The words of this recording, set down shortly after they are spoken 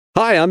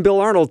Hi, I'm Bill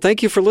Arnold.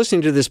 Thank you for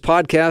listening to this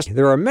podcast.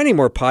 There are many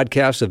more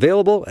podcasts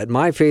available at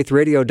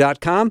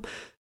myfaithradio.com.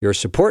 Your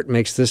support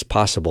makes this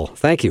possible.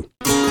 Thank you.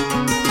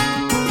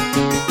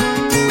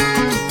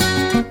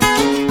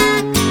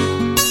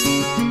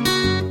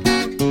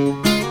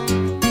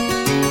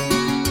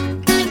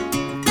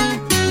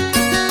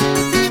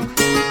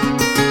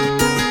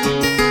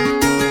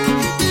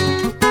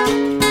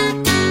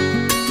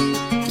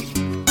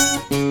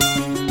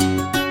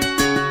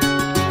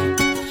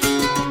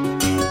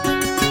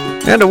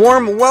 And a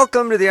warm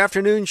welcome to the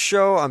afternoon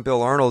show. I'm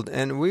Bill Arnold,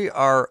 and we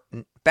are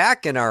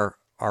back in our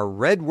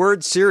Red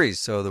Word series,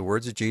 so the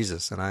words of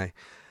Jesus. And I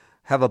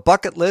have a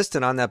bucket list,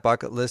 and on that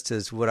bucket list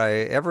is, would I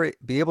ever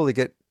be able to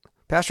get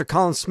Pastor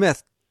Colin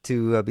Smith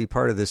to be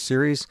part of this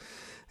series?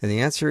 And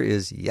the answer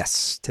is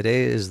yes.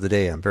 Today is the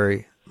day. I'm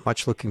very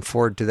much looking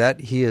forward to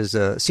that. He is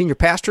a senior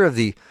pastor of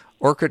the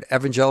Orchard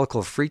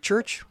Evangelical Free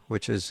Church,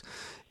 which is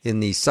in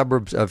the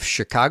suburbs of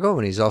Chicago,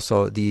 and he's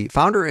also the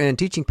founder and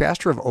teaching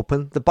pastor of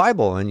Open the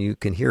Bible, and you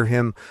can hear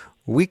him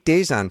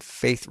weekdays on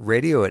Faith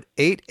Radio at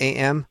 8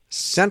 a.m.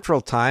 Central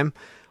Time.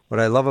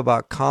 What I love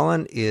about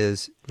Colin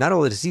is not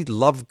only does he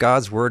love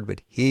God's Word,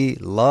 but he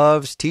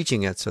loves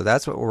teaching it, so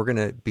that's what we're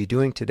going to be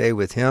doing today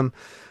with him.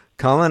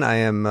 Colin, I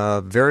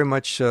am very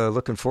much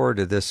looking forward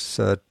to this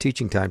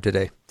teaching time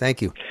today.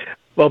 Thank you.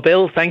 Well,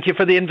 Bill, thank you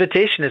for the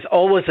invitation. It's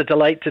always a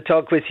delight to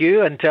talk with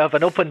you, and to have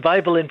an open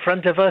Bible in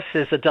front of us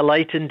is a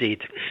delight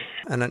indeed.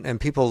 And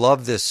people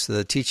love this,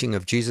 the teaching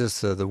of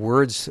Jesus, the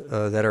words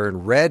that are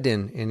read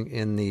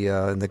in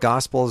the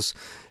Gospels.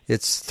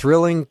 It's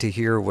thrilling to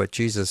hear what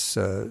Jesus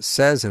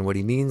says and what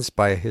he means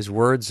by his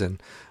words,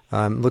 and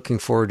I'm looking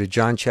forward to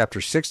John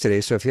chapter 6 today.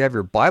 So if you have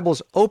your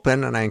Bibles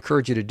open, and I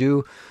encourage you to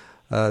do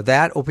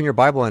that, open your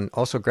Bible and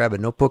also grab a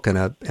notebook and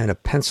a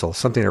pencil,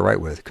 something to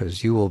write with,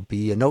 because you will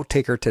be a note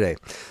taker today.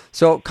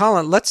 So,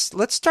 Colin, let's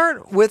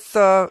start with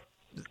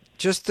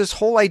just this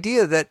whole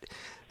idea that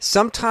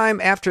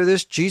sometime after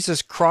this,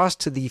 Jesus crossed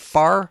to the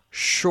far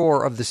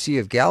shore of the Sea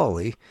of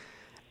Galilee,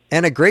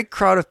 and a great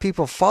crowd of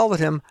people followed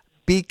him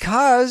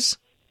because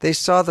they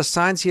saw the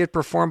signs he had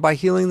performed by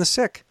healing the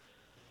sick.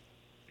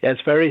 Yeah,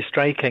 it's very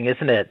striking,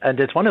 isn't it? And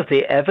it's one of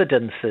the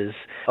evidences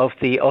of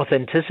the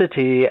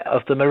authenticity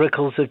of the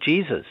miracles of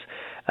Jesus.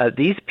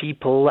 These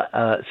people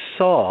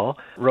saw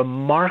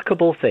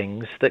remarkable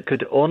things that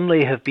could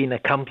only have been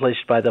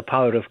accomplished by the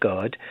power of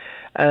God.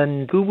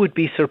 And who would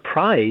be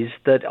surprised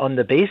that on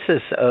the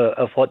basis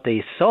of what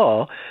they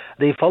saw,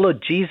 they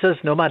followed Jesus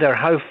no matter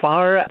how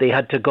far they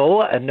had to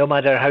go and no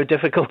matter how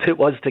difficult it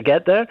was to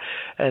get there.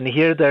 And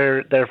here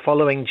they're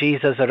following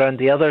Jesus around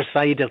the other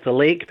side of the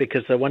lake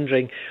because they're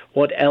wondering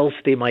what else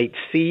they might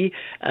see.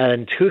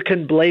 And who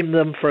can blame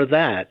them for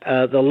that?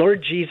 The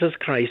Lord Jesus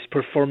Christ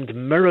performed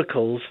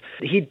miracles.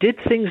 He did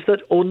things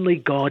that only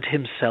God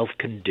himself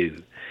can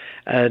do.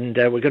 And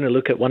we're going to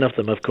look at one of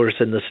them, of course,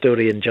 in the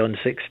story in John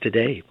 6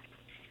 today.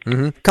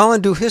 Mm-hmm.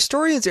 Colin, do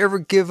historians ever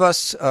give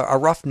us a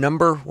rough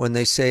number when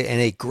they say, and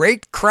a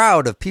great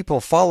crowd of people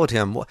followed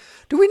him?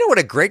 Do we know what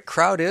a great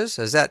crowd is?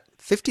 Is that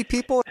 50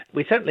 people?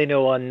 We certainly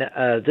know on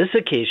this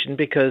occasion,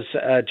 because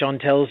John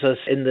tells us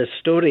in this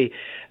story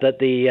that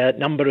the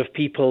number of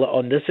people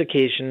on this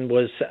occasion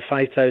was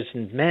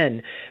 5,000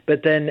 men.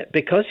 But then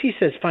because he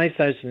says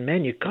 5,000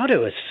 men, you've got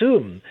to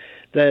assume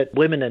that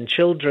women and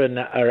children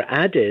are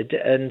added.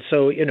 And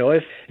so,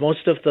 if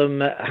most of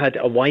them had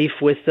a wife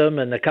with them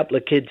and a couple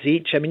of kids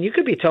each, I mean, you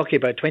could be talking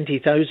about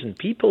 20,000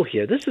 people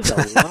here. This is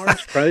a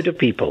large crowd of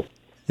people.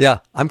 Yeah,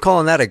 I'm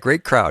calling that a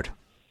great crowd.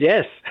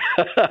 Yes.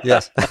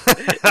 Yes.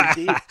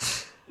 Indeed.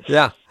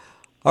 Yeah.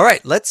 All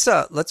right, let's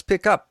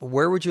pick up.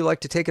 Where would you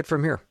like to take it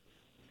from here?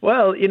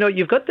 Well,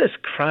 you've got this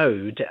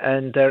crowd,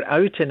 and they're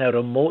out in a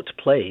remote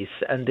place,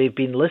 and they've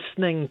been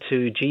listening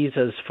to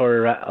Jesus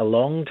for a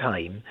long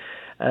time.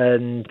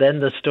 And then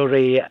the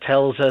story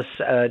tells us,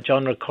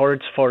 John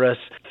records for us,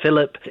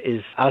 Philip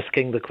is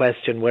asking the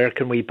question, where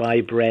can we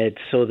buy bread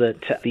so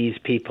that these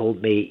people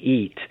may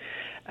eat?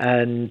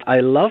 And I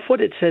love what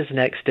it says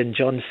next in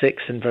John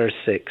 6 and verse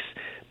 6,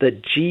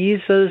 that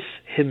Jesus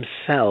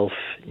himself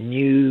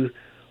knew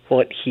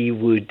what he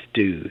would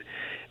do.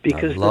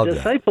 Because the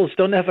disciples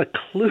don't have a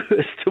clue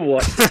as to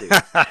what to do.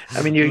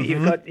 I mean,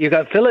 you've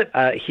got Philip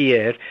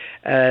here,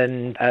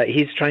 and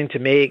he's trying to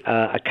make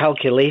a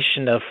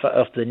calculation of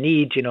the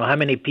need. How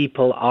many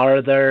people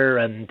are there,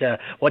 and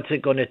what's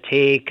it going to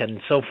take,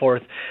 and so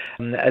forth.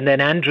 And then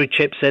Andrew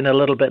chips in a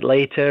little bit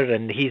later,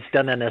 and he's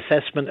done an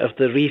assessment of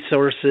the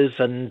resources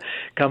and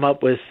come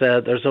up with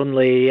there's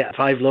only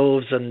 5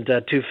 loaves and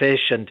 2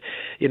 fish, and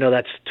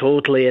that's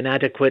totally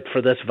inadequate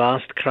for this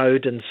vast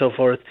crowd, and so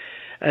forth.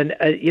 And,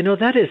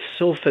 that is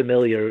so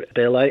familiar,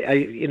 Bill.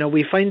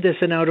 We find this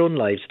in our own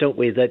lives, don't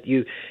we? That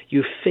you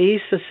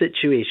face a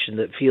situation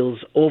that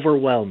feels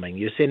overwhelming.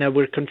 You say, now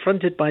we're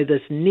confronted by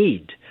this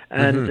need,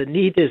 and the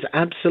need is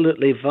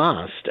absolutely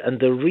vast, and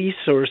the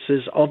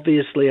resources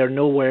obviously are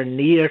nowhere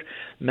near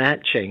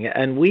matching,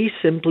 and we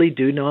simply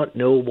do not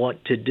know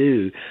what to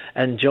do.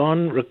 And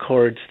John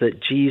records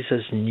that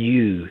Jesus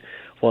knew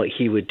what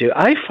he would do.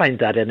 I find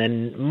that a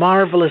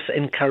marvelous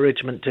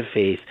encouragement to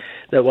faith,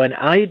 that when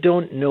I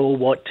don't know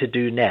what to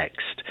do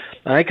next,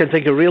 I can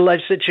think of real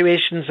life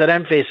situations that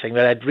I'm facing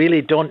where I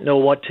really don't know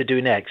what to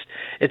do next.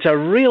 It's a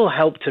real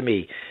help to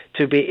me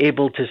to be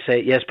able to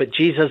say, yes, but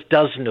Jesus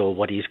does know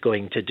what he's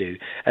going to do.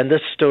 And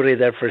this story,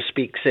 therefore,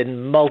 speaks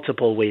in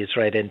multiple ways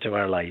right into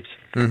our lives.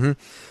 Mm-hmm.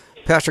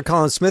 Pastor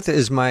Colin Smith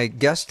is my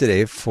guest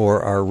today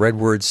for our Red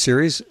Word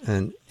series,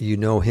 and you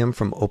know him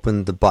from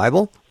Open the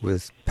Bible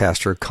with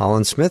Pastor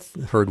Colin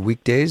Smith, heard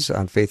weekdays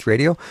on Faith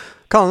Radio.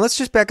 Colin, let's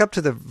just back up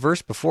to the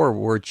verse before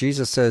where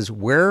Jesus says,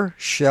 "Where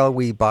shall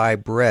we buy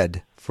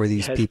bread for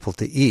these people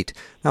to eat?"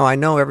 Now, I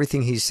know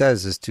everything he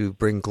says is to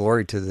bring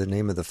glory to the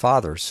name of the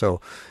Father, so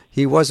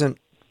he wasn't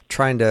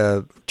trying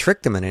to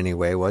trick them in any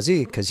way, was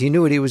he? Because he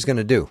knew what he was going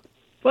to do.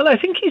 Well, I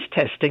think he's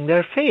testing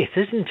their faith,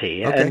 isn't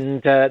he? Okay.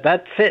 And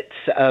that fits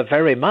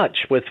very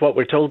much with what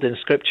we're told in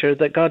Scripture,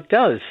 that God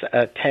does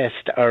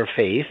test our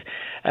faith,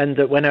 and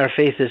that when our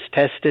faith is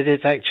tested,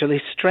 it's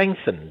actually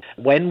strengthened.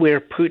 When we're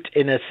put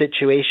in a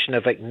situation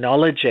of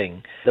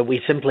acknowledging that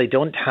we simply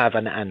don't have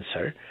an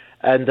answer,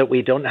 and that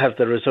we don't have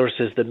the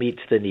resources that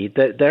meets the need,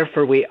 that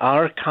therefore we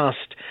are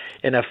cast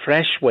in a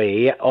fresh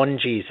way on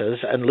Jesus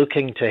and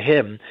looking to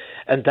him.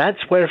 And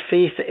that's where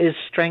faith is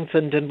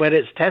strengthened and where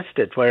it's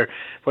tested, where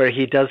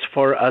he does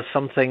for us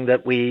something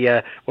that we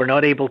were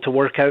not able to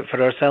work out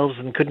for ourselves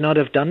and could not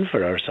have done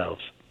for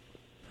ourselves.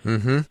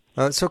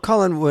 Mm-hmm. So,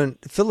 Colin, when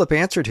Philip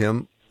answered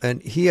him,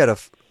 and he had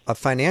a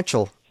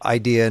financial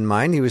idea in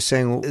mind, he was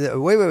saying,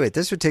 wait,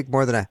 this would take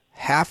more than a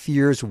half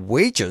year's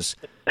wages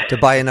to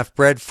buy enough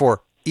bread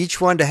for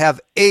each one to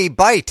have a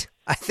bite.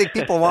 I think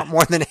people want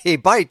more than a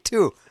bite,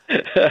 too.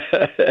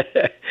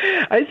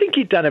 I think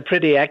he'd done a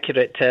pretty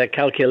accurate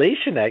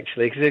calculation,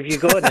 actually, because if you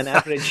go on an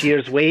average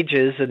year's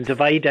wages and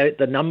divide out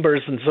the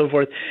numbers and so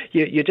forth,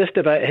 you just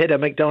about hit a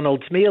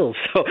McDonald's meal.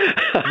 So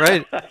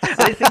right.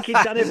 I think he'd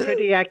done it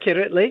pretty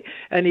accurately,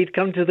 and he'd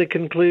come to the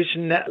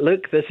conclusion that,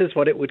 look, this is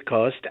what it would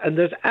cost, and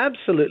there's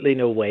absolutely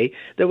no way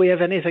that we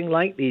have anything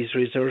like these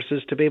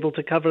resources to be able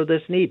to cover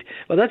this need.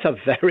 Well, that's a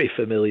very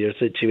familiar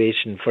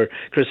situation for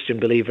Christian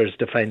believers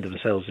to find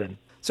themselves in.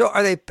 So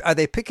are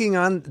they picking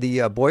on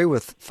the boy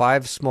with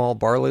 5 small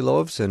barley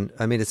loaves? And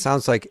I mean, it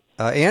sounds like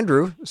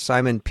Andrew,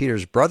 Simon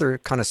Peter's brother,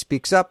 kind of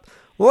speaks up.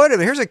 Wait a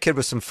minute, here's a kid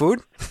with some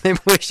food. Maybe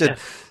we should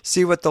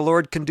see what the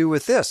Lord can do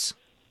with this.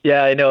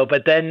 Yeah, I know.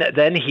 But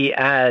then he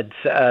adds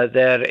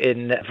there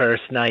in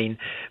verse 9,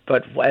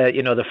 but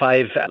the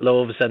 5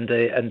 loaves and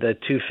the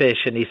 2 fish,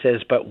 and he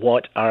says, but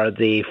what are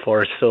they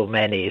for so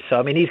many? So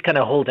I mean, he's kind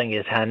of holding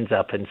his hands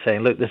up and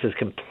saying, look, this is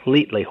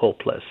completely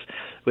hopeless.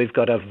 We've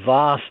got a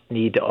vast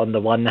need on the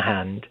one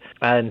hand,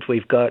 and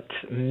we've got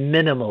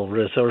minimal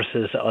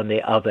resources on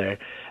the other.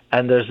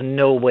 And there's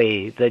no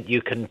way that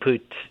you can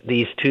put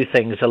these two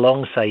things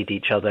alongside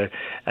each other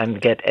and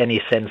get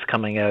any sense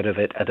coming out of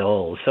it at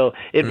all. So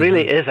it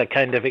really is a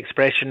kind of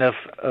expression of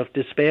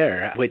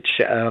despair, which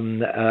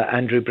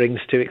Andrew brings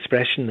to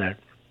expression there.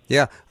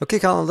 Yeah. Okay,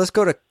 Colin, let's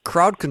go to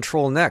crowd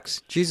control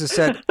next. Jesus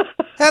said,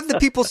 have the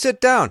people sit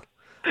down.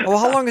 Well,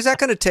 how long is that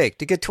going to take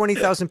to get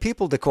 20,000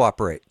 people to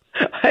cooperate?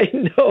 I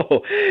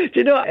know.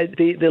 You know,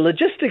 the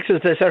logistics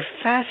of this are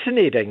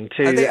fascinating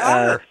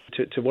to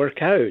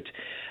work out.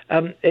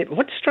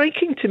 What's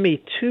striking to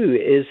me, too,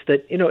 is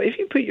that, if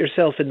you put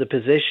yourself in the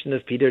position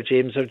of Peter,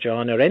 James, or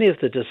John, or any of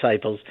the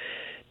disciples,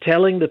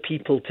 telling the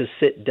people to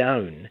sit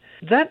down,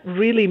 that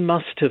really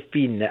must have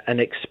been an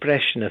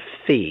expression of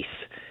faith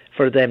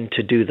for them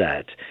to do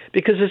that.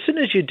 Because as soon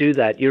as you do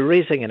that, you're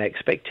raising an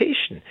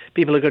expectation.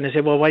 People are going to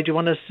say, well, why do you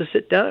want us to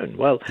sit down?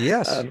 Well,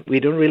 yes. We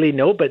don't really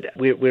know, but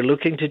we're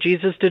looking to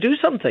Jesus to do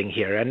something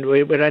here, and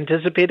we're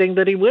anticipating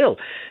that he will.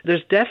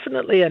 There's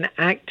definitely an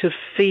act of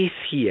faith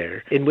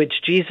here in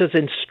which Jesus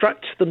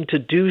instructs them to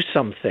do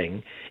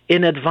something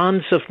in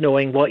advance of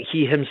knowing what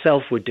he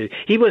himself would do.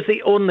 He was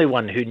the only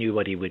one who knew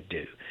what he would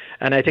do.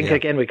 And I think,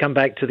 again, we come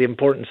back to the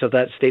importance of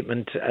that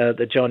statement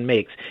that John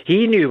makes.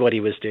 He knew what he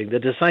was doing. The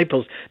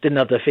disciples didn't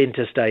have the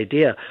faintest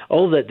idea.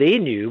 All that they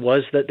knew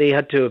was that they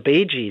had to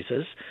obey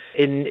Jesus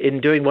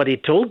in doing what he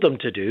told them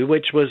to do,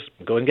 which was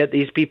go and get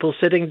these people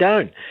sitting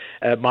down.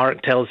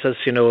 Mark tells us,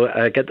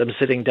 get them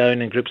sitting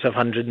down in groups of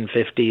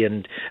 150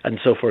 and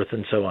so forth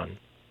and so on.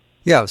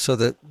 Yeah,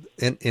 so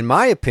in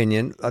my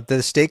opinion,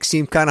 the stakes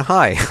seem kind of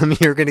high. I mean,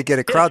 you're going to get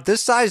a crowd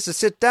this size to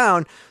sit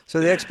down, so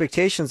the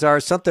expectations are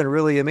something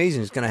really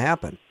amazing is going to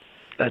happen.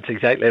 That's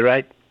exactly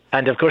right.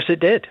 And, of course, it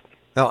did.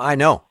 Oh, I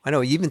know.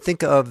 You even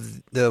think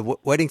of the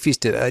wedding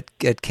feast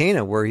at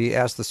Cana, where he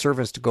asked the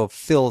servants to go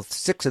fill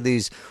 6 of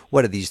these,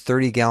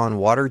 30-gallon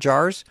water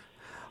jars?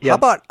 Yep. How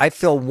about I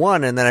fill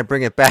 1 and then I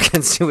bring it back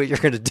and see what you're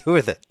going to do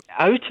with it?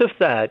 Out of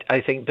that,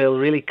 I think, Bill,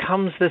 really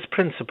comes this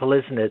principle,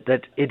 isn't it,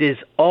 that it is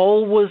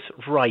always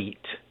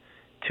right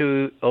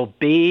to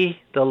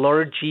obey the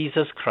Lord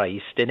Jesus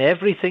Christ in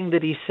everything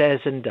that he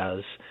says and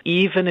does,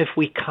 even if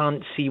we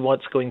can't see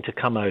what's going to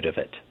come out of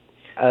it.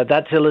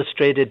 That's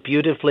illustrated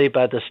beautifully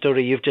by the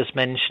story you've just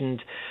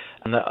mentioned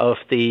of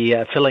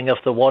the filling of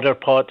the water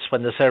pots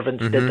when the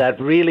servants did that,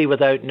 really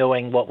without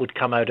knowing what would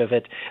come out of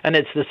it. And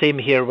it's the same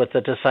here with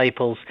the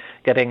disciples,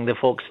 getting the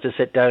folks to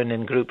sit down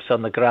in groups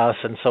on the grass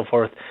and so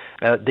forth.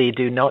 They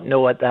do not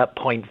know at that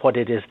point what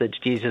it is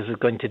that Jesus is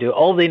going to do.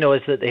 All they know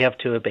is that they have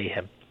to obey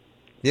him.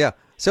 Yeah.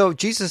 So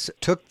Jesus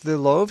took the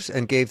loaves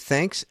and gave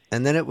thanks,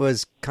 and then it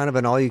was kind of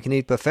an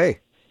all-you-can-eat buffet.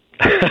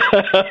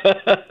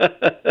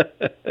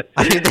 I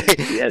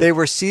mean, they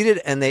were seated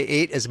and they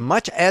ate as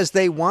much as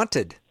they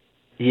wanted.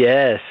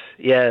 Yes,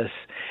 yes.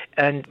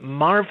 And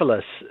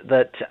marvelous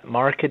that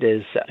Mark it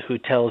is who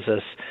tells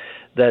us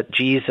that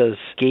Jesus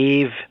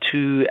gave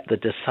to the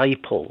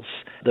disciples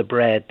the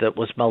bread that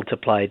was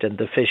multiplied and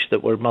the fish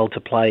that were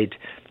multiplied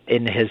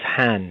in his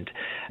hand.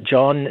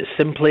 John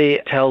simply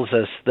tells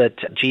us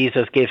that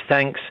Jesus gave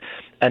thanks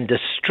and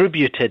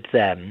distributed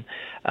them.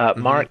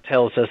 Mark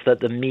tells us that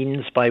the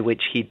means by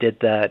which he did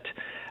that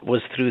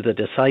was through the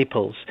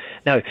disciples.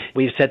 Now,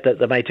 we've said that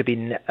there might have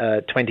been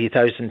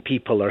 20,000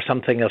 people or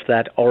something of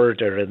that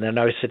order, and they're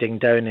now sitting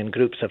down in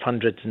groups of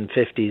hundreds and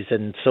fifties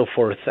and so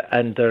forth,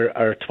 and there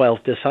are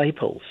 12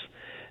 disciples.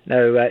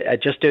 Now,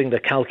 just doing the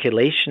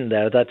calculation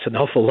there, that's an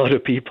awful lot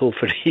of people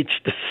for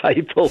each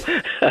disciple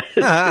to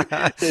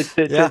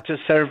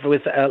serve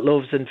with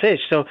loaves and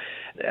fish. So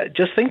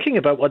just thinking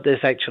about what this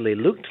actually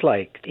looked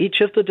like,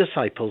 each of the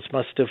disciples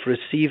must have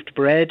received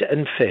bread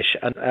and fish,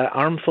 an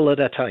armful at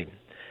a time,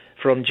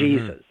 from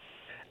Jesus,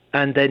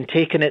 and then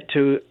taken it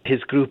to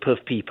his group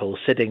of people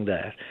sitting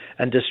there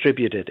and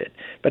distributed it.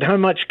 But how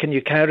much can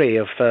you carry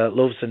of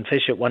loaves and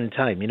fish at one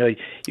time? You know,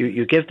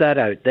 you give that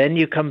out, then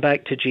you come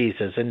back to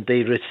Jesus and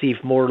they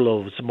receive more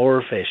loaves,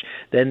 more fish,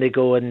 then they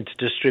go and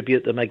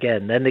distribute them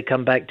again, then they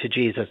come back to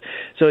Jesus.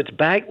 So it's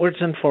backwards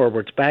and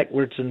forwards,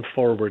 backwards and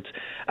forwards.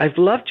 I've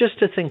loved just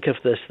to think of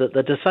this, that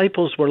the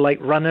disciples were like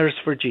runners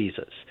for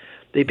Jesus.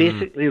 They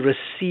basically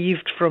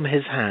received from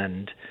his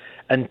hand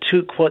and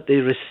took what they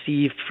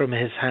received from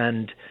his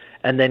hand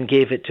and then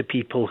gave it to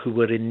people who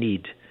were in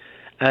need.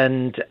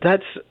 And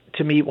that's,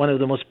 to me, one of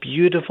the most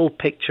beautiful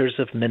pictures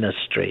of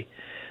ministry,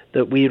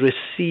 that we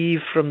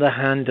receive from the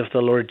hand of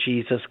the Lord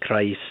Jesus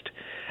Christ,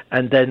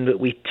 and then that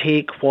we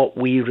take what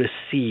we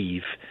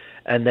receive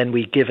and then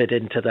we give it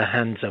into the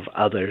hands of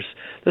others.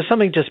 There's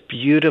something just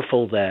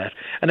beautiful there.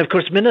 And of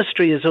course,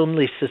 ministry is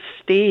only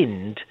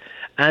sustained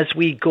as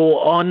we go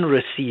on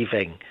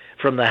receiving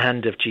from the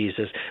hand of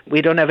Jesus.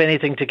 We don't have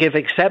anything to give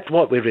except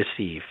what we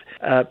receive.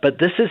 But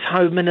this is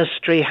how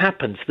ministry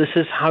happens. This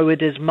is how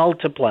it is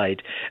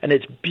multiplied. And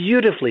it's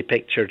beautifully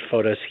pictured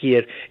for us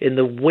here in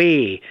the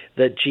way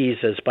that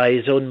Jesus, by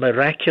his own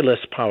miraculous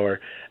power,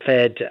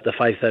 fed the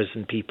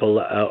 5,000 people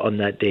on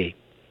that day.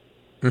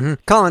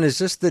 Colin, is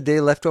this the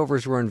day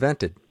leftovers were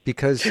invented?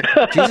 Because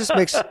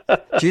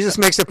Jesus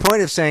makes a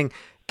point of saying,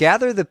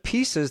 gather the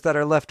pieces that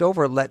are left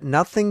over, let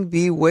nothing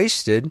be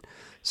wasted.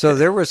 So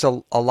there was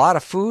a lot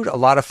of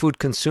food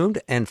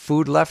consumed, and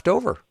food left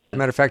over. As a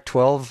matter of fact,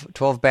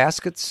 12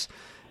 baskets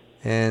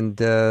and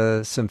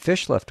some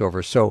fish left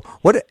over. So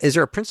what is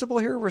there a principle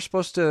here we're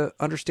supposed to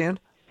understand?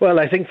 Well,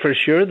 I think for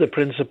sure the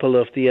principle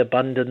of the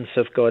abundance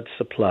of God's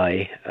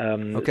supply,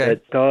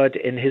 that God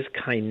in his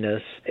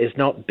kindness is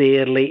not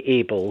barely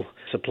able to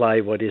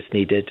supply what is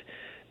needed,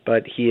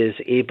 but he is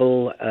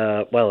able,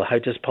 how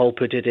does Paul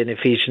put it in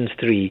Ephesians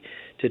 3,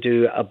 to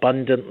do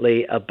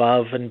abundantly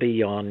above and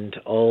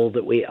beyond all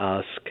that we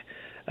ask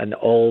and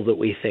all that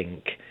we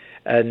think.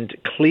 And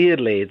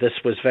clearly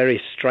this was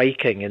very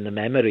striking in the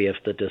memory of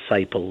the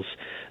disciples,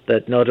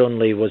 that not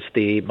only was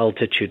the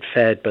multitude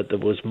fed, but there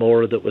was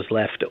more that was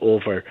left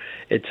over.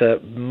 It's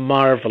a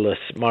marvelous,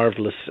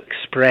 marvelous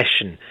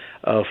expression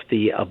of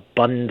the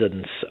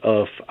abundance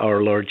of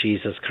our Lord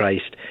Jesus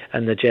Christ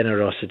and the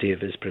generosity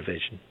of his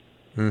provision.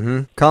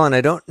 Colin,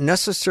 I don't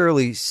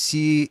necessarily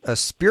see a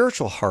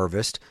spiritual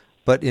harvest,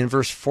 but in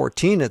verse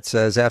 14 it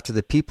says, after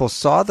the people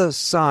saw the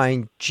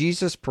sign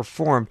Jesus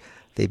performed,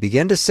 they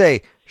began to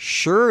say,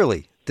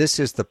 surely this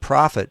is the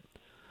prophet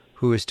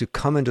who is to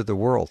come into the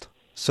world.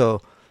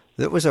 So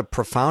that was a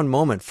profound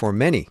moment for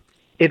many.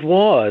 It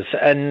was.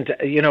 And,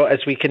 you know,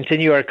 as we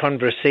continue our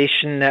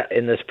conversation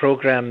in this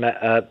program,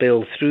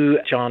 Bill, through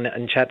John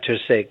and chapter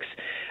 6,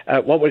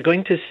 what we're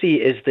going to see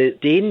is the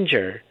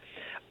danger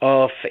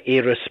of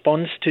a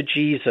response to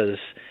Jesus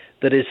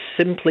that is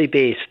simply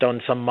based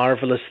on some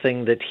marvelous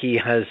thing that he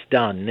has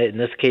done. In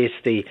this case,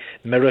 the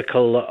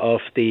miracle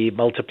of the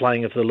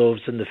multiplying of the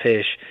loaves and the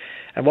fish.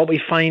 And what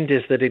we find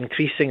is that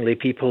increasingly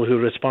people who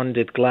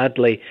responded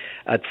gladly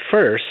at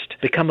first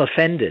become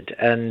offended.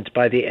 And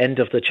by the end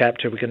of the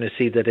chapter, we're going to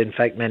see that, in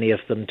fact, many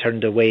of them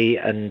turned away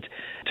and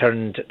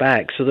turned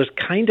back. So there's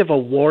kind of a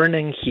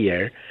warning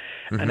here.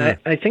 And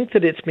I think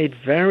that it's made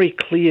very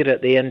clear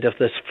at the end of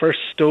this first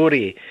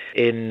story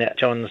in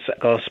John's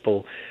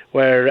Gospel,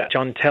 where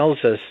John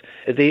tells us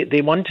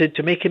they wanted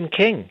to make him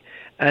king,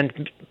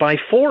 and by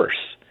force.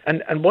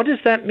 And what does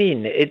that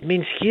mean? It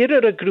means here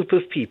are a group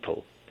of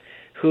people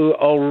who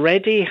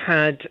already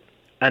had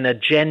an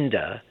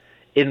agenda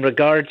in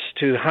regards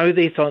to how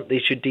they thought they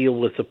should deal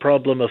with the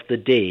problem of the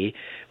day,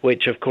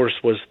 which of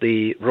course was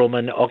the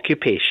Roman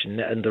occupation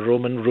and the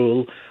Roman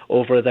rule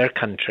over their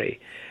country.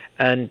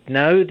 And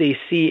now they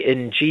see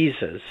in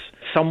Jesus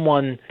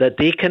someone that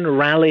they can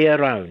rally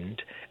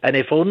around, and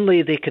if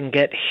only they can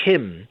get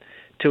him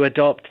to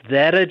adopt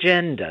their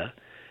agenda,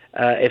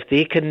 if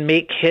they can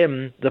make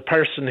him the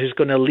person who's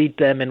going to lead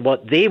them in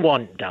what they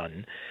want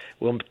done,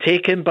 we'll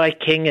take him by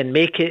king and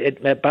make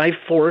it by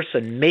force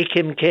and make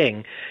him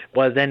king.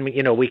 Well, then,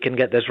 we can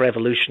get this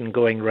revolution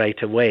going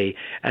right away.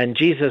 And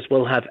Jesus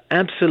will have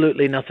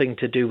absolutely nothing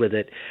to do with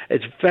it.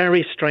 It's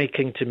very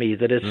striking to me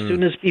that as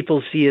soon as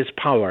people see his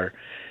power,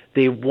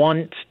 they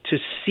want to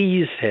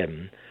seize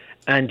him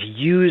and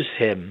use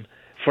him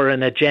for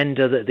an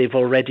agenda that they've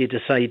already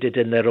decided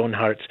in their own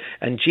hearts.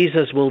 And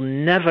Jesus will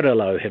never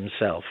allow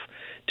himself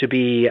to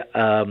be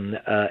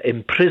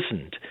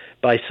imprisoned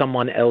by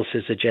someone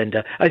else's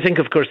agenda. I think,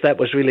 of course, that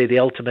was really the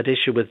ultimate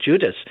issue with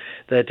Judas,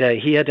 that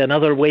he had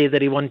another way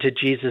that he wanted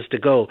Jesus to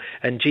go,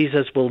 and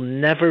Jesus will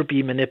never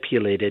be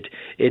manipulated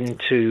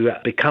into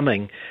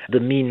becoming the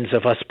means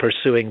of us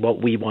pursuing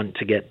what we want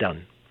to get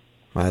done.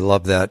 I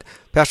love that.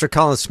 Pastor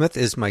Colin Smith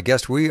is my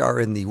guest. We are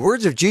in the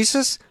words of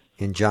Jesus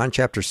in John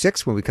chapter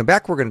 6. When we come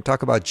back, we're going to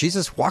talk about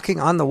Jesus walking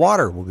on the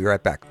water. We'll be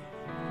right back.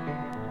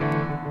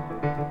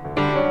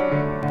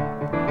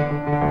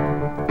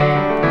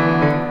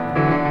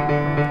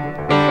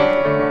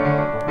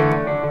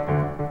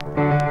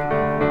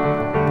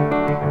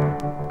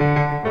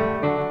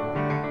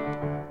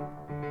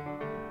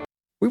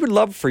 We would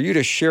love for you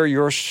to share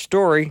your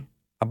story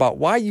about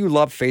why you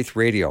love Faith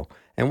Radio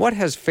and what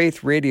has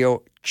Faith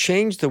Radio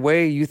changed the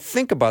way you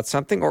think about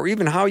something or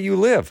even how you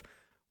live.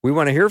 We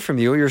want to hear from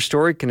you. Your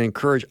story can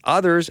encourage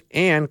others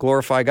and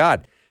glorify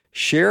God.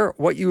 Share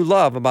what you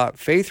love about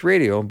Faith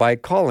Radio by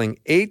calling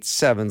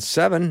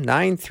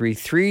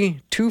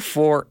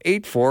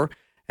 877-933-2484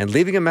 and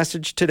leaving a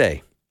message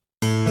today.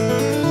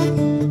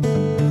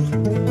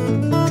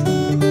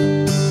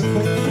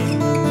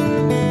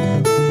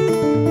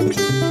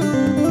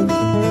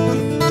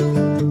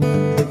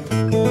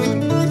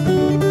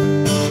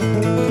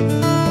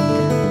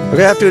 I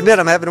have to admit,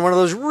 I'm having one of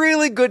those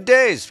really good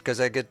days because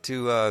I get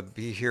to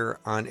be here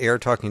on air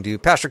talking to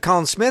Pastor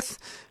Colin Smith.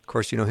 Of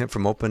course, you know him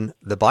from Open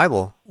the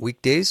Bible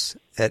weekdays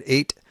at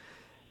 8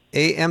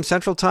 a.m.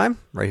 Central Time,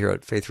 right here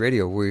at Faith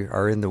Radio. We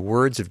are in the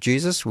words of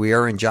Jesus. We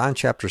are in John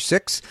chapter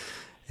 6,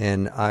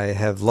 and I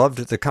have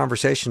loved the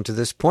conversation to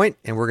this point,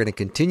 and we're going to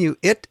continue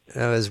it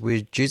as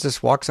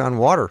Jesus walks on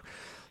water.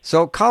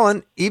 So,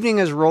 Colin, evening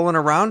is rolling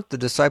around. The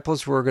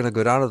disciples were going to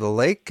go down to the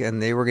lake,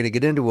 and they were going to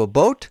get into a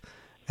boat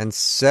and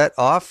set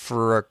off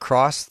for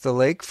across the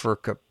lake for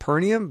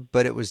Capernaum,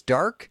 but it was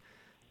dark,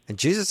 and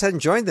Jesus hadn't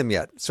joined them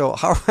yet. So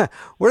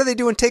what are they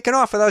doing taking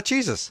off without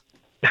Jesus?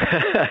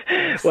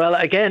 Well,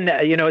 again,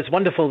 it's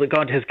wonderful that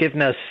God has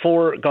given us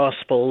 4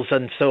 Gospels,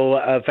 and so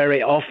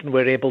very often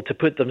we're able to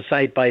put them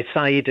side by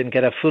side and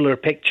get a fuller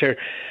picture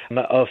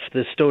of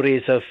the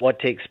stories of what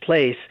takes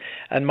place.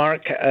 And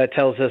Mark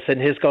tells us in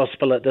his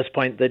Gospel at this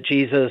point that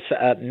Jesus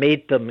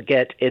made them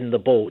get in the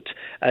boat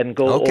and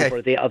go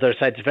over the other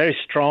side. It's a very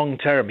strong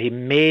term. He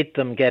made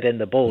them get in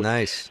the boat.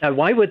 Nice. Now,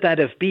 why would that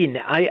have been?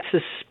 I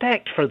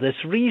suspect for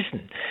this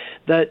reason,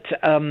 that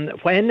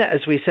when,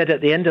 as we said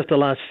at the end of the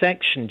last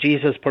section,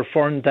 Jesus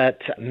performed that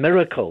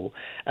miracle,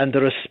 and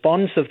the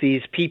response of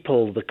these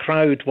people, the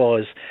crowd,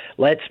 was,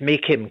 let's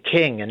make him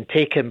king and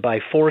take him by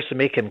force and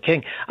make him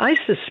king. I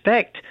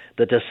suspect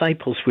the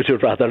disciples would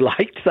have rather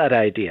liked that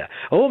idea.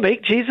 Oh,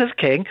 make Jesus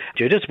king.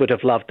 Judas would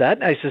have loved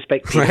that. I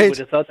suspect people would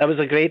have thought that was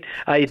a great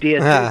idea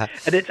too.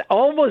 And it's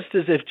almost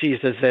as if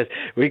Jesus says,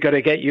 we got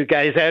to get you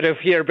guys out of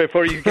here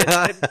before you get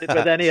tempted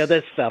with any of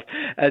this stuff.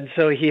 And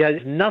so he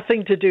has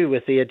nothing to do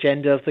with the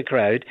agenda of the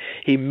crowd.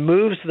 He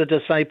moves the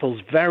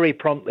disciples very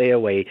promptly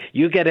away.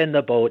 You get in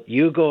the boat,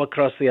 you go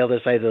across the other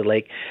side of the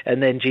lake,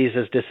 and then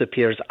Jesus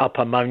disappears up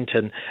a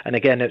mountain. And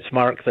again, it's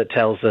Mark that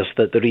tells us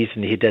that the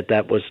reason he did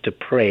that was to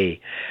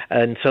pray.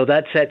 And so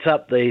that sets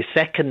up the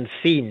second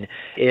scene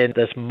in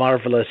this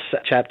marvelous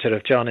chapter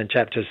of John in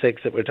chapter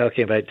 6 that we're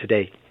talking about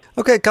today.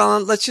 Okay,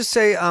 Colin, let's just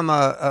say I'm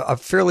a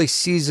fairly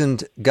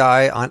seasoned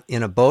guy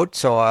in a boat,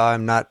 so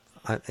I'm not,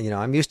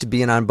 I'm used to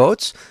being on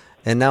boats,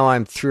 and now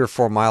I'm 3 or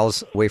 4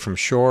 miles away from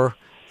shore,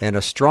 and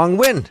a strong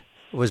wind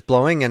was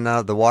blowing, and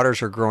the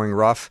waters are growing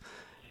rough,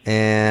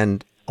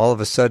 and all of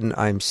a sudden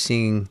I'm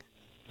seeing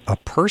a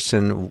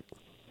person,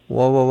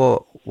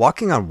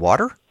 walking on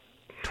water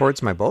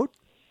towards my boat?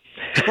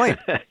 Explain.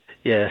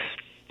 Yes.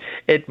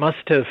 It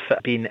must have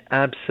been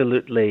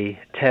absolutely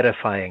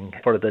terrifying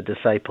for the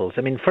disciples.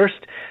 I mean,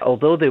 first,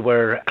 although they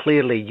were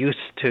clearly used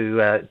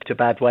to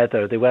bad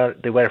weather, they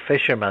were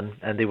fishermen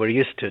and they were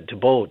used to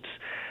boats.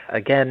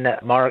 Again,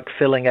 Mark,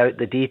 filling out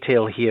the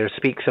detail here,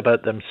 speaks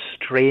about them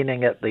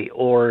straining at the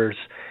oars.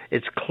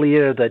 It's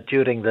clear that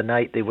during the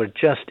night they were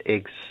just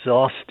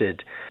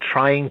exhausted,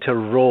 trying to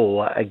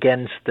row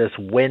against this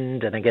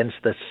wind and against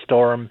this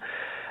storm,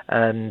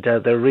 and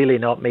they're really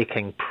not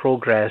making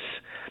progress.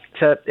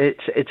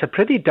 It's a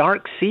pretty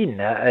dark scene.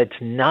 It's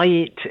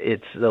night.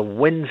 It's the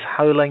wind's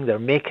howling. They're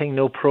making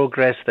no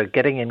progress. They're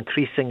getting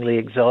increasingly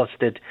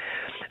exhausted.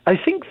 I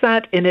think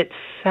that in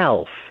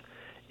itself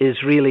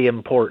is really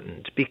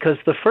important, because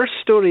the first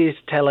story is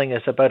telling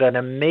us about an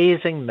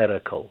amazing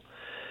miracle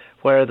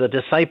where the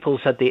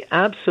disciples had the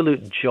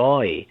absolute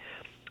joy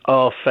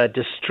of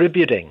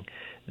distributing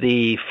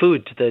the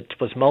food that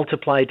was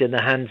multiplied in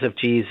the hands of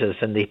Jesus,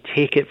 and they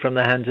take it from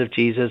the hands of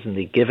Jesus and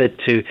they give it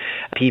to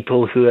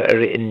people who are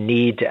in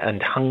need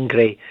and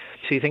hungry.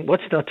 So you think,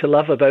 what's not to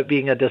love about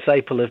being a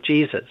disciple of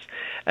Jesus?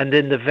 And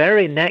in the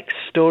very next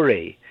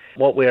story,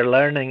 what we're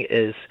learning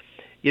is,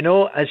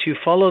 as you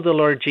follow the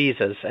Lord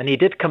Jesus, and he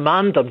did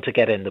command them to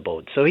get in the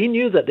boat, so he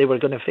knew that they were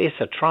going to face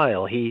a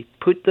trial. He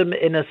put them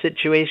in a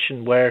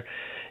situation where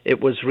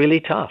it was really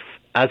tough.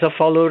 As a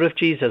follower of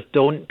Jesus,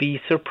 don't be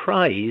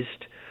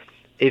surprised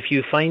if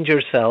you find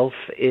yourself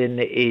in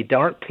a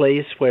dark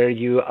place where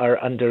you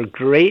are under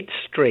great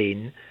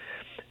strain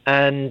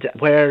and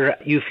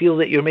where you feel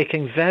that you're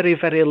making very,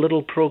 very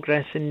little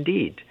progress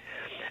indeed.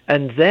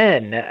 And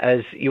then,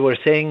 as you were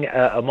saying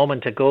a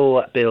moment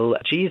ago, Bill,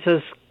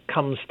 Jesus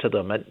comes to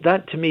them. And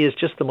that, to me, is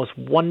just the most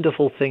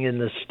wonderful thing in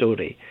this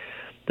story,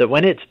 that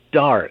when it's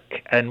dark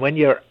and when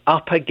you're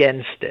up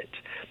against it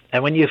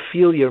and when you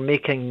feel you're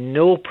making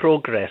no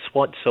progress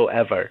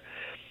whatsoever,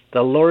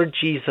 the Lord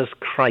Jesus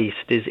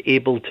Christ is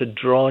able to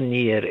draw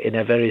near in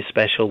a very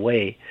special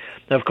way.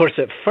 Now, of course,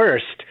 at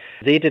first,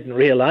 they didn't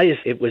realize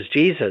it was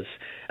Jesus.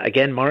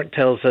 Again, Mark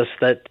tells us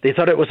that they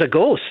thought it was a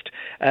ghost,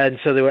 and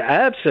so they were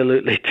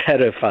absolutely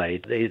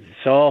terrified. They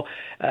saw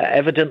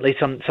evidently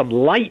some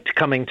light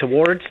coming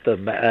towards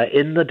them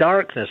in the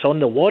darkness, on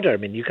the water. I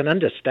mean, you can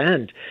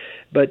understand.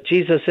 But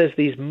Jesus says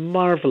these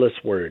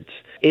marvelous words,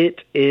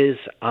 "It is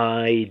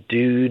I,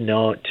 do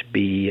not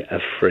be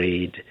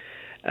afraid."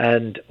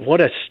 And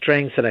what a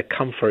strength and a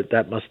comfort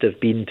that must have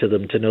been to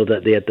them to know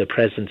that they had the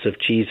presence of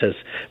Jesus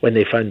when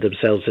they found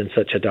themselves in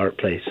such a dark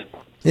place.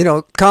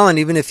 Colin,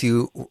 even if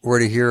you were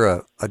to hear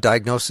a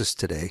diagnosis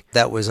today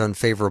that was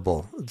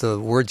unfavorable, the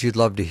words you'd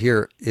love to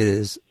hear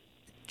is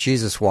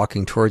Jesus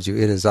walking towards you.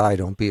 It is I,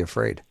 don't be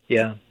afraid.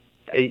 Yeah.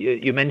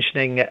 You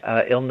mentioning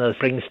illness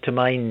brings to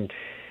mind,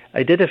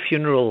 I did a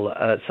funeral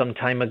some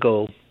time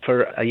ago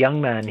for a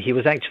young man. He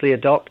was actually a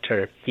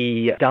doctor.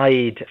 He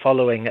died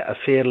following a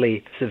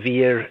fairly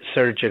severe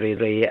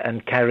surgery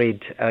and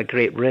carried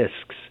great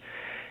risks.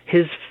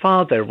 His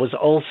father was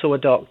also a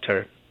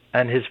doctor,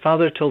 and his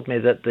father told me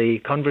that the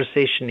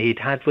conversation he'd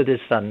had with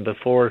his son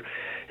before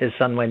his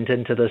son went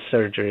into the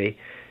surgery,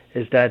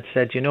 his dad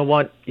said, "You know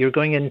what, you're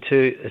going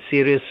into a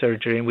serious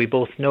surgery and we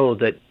both know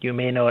that you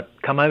may not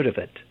come out of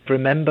it.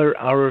 Remember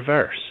our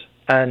verse."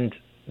 And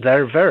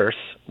their verse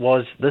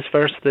was this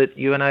verse that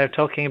you and I are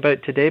talking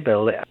about today,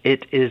 Bill.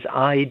 It is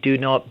I, do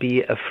not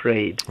be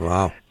afraid.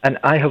 Wow. And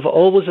I have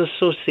always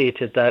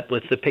associated that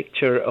with the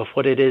picture of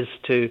what it is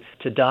to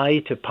die,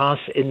 to pass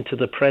into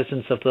the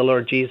presence of the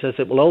Lord Jesus.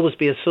 It will always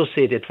be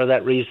associated for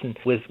that reason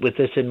with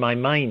this in my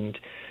mind,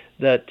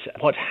 that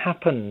what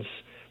happens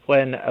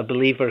when a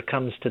believer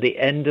comes to the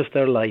end of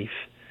their life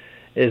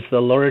is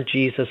the Lord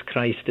Jesus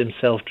Christ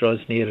himself draws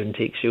near and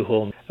takes you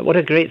home. What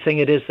a great thing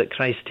it is that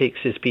Christ takes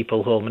his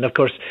people home. And of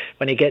course,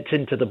 when he gets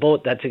into the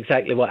boat, that's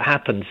exactly what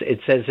happens.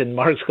 It says in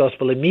Mark's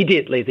Gospel,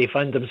 immediately they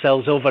found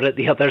themselves over at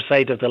the other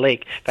side of the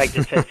lake. In fact,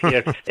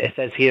 it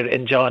says here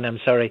in John, in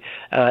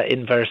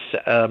verse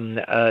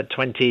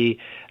 20,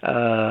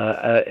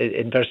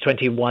 in verse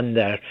 21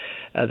 there,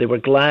 they were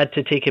glad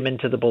to take him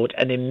into the boat,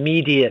 and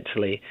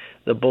immediately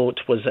the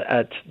boat was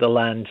at the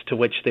land to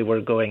which they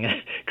were going.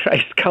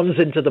 Christ comes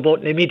into the boat,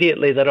 and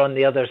immediately they're on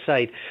the other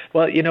side.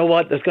 Well, you know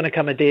what? There's going to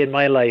come a day in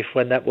my life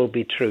when that will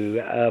be true.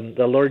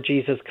 The Lord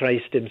Jesus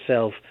Christ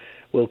himself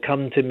will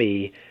come to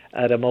me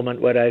at a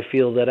moment where I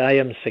feel that I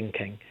am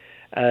sinking.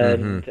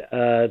 And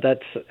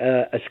that's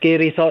a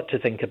scary thought to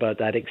think about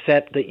that,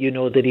 except that you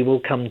know that he will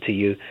come to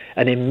you,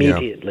 and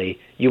immediately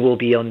you will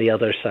be on the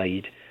other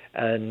side.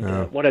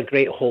 And what a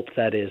great hope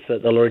that is,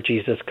 that the Lord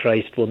Jesus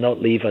Christ will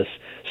not leave us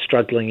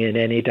struggling in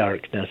any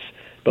darkness,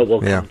 but will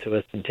come to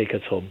us and take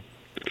us home.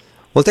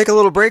 We'll take a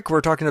little break.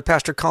 We're talking to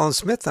Pastor Colin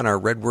Smith on our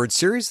Red Word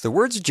series, The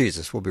Words of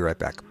Jesus. We'll be right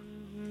back.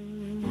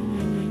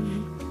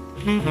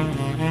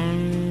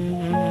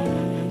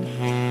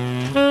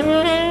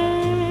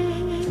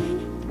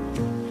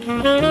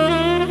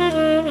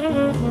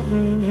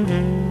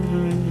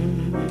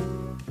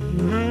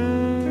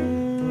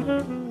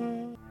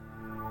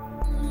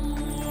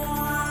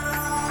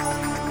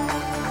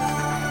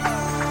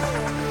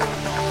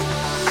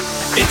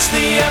 It's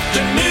the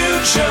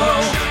afternoon show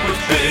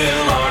with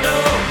Bill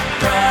Arnold.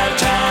 Prime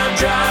time,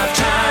 drive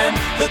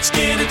time. Let's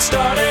get it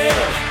started.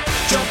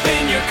 Jump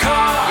in your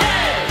car.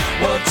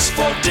 Yeah. What's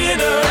for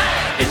dinner?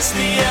 Hey. It's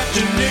the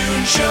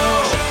afternoon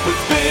show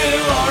with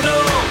Bill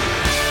Arnold.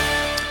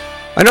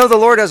 I know the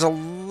Lord has a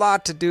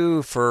lot to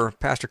do for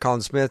Pastor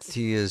Colin Smith.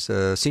 He is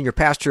a senior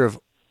pastor of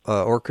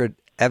Orchard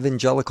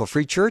Evangelical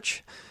Free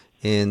Church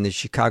in the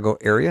Chicago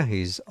area.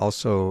 He's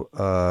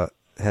also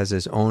has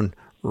his own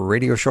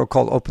radio show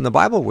called Open the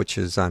Bible, which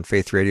is on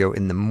Faith Radio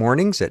in the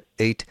mornings at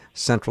 8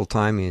 Central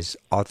Time. He's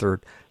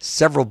authored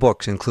several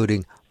books,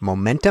 including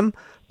Momentum,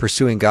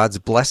 Pursuing God's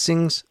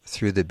Blessings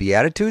Through the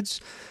Beatitudes,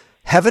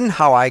 Heaven,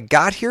 How I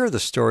Got Here, the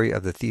story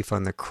of the thief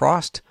on the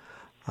cross,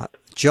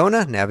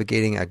 Jonah,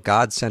 Navigating a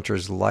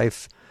God-Centered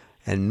Life,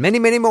 and many,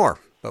 many more.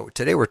 But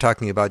today we're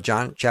talking about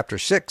John chapter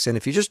 6. And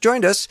if you just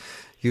joined us,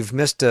 you've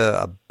missed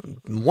a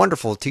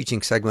wonderful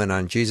teaching segment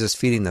on Jesus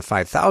feeding the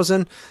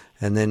 5,000,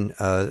 and then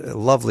a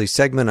lovely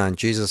segment on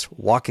Jesus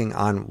walking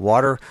on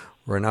water.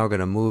 We're now going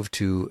to move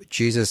to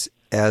Jesus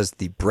as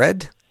the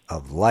bread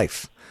of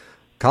life.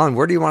 Colin,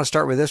 where do you want to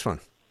start with this one?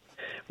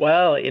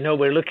 Well,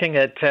 we're looking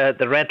at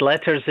the red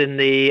letters in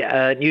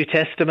the New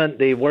Testament,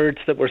 the words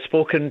that were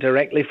spoken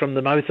directly from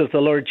the mouth of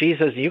the Lord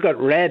Jesus. You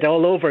got red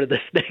all over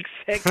this next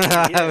section.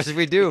 Yes,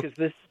 we do. Because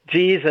this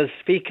Jesus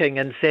speaking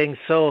and saying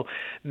so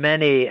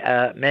many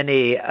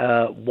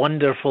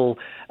wonderful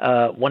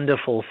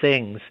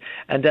things.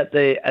 And at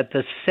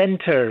the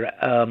center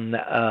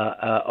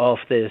of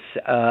this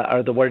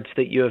are the words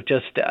that you have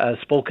just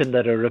spoken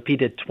that are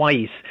repeated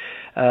twice.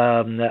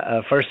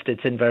 First,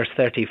 it's in verse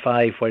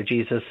 35 where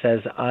Jesus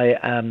says, I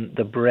am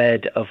the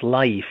bread of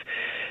life.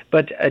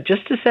 But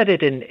just to set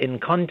it in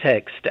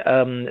context,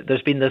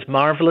 there's been this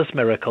marvelous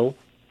miracle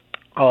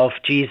of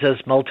Jesus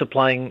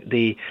multiplying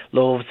the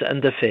loaves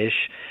and the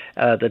fish.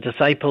 The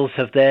disciples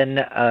have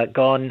then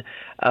gone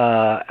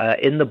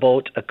in the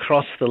boat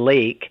across the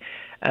lake,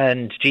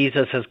 and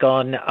Jesus has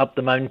gone up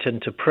the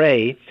mountain to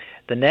pray.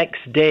 The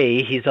next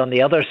day, he's on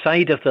the other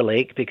side of the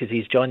lake because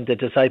he's joined the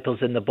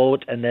disciples in the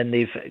boat, and then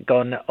they've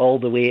gone all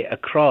the way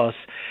across.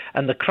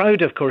 And the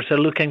crowd, of course, are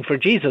looking for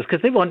Jesus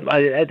because they want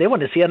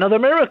to see another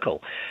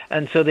miracle.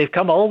 And so they've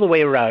come all the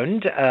way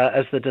around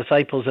as the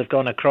disciples have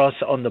gone across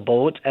on the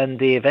boat, and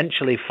they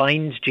eventually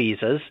find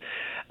Jesus.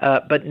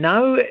 But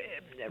now,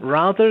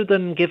 rather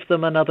than give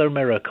them another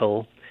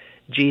miracle,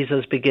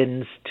 Jesus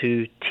begins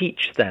to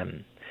teach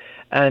them.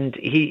 And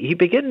he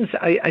begins,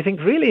 I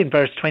think, really in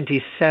verse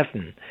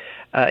 27.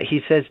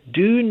 He says,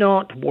 do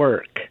not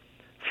work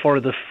for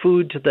the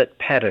food that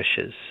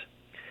perishes,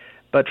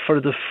 but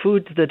for the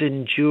food that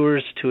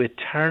endures to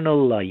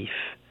eternal life,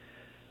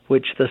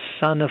 which the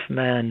Son of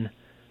Man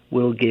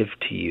will give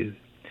to you.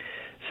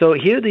 So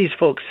here these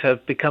folks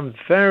have become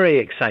very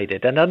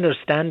excited, and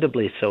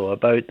understandably so,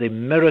 about the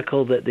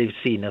miracle that they've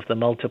seen of the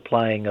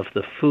multiplying of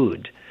the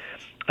food.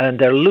 And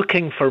they're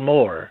looking for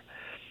more.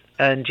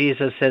 And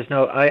Jesus says,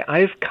 no,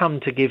 I've come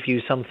to give you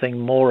something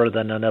more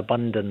than an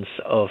abundance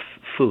of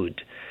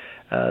food.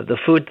 The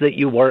food that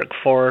you work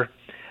for,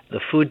 the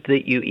food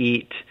that you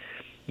eat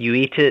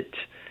it,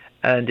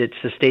 and it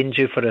sustains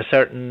you for a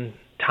certain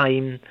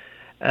time,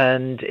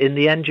 and in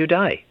the end you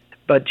die.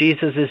 But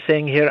Jesus is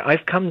saying here,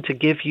 I've come to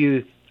give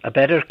you a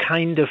better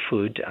kind of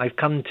food. I've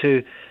come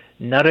to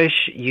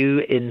nourish you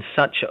in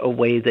such a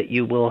way that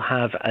you will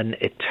have an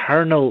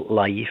eternal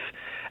life,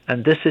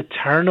 and this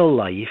eternal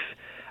life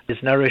is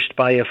nourished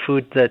by a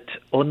food that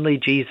only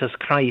Jesus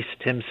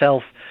Christ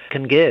himself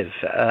can give,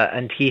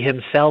 and he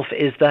himself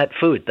is that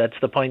food. That's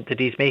the point that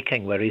he's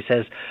making, where he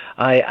says,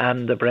 I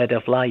am the bread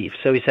of life.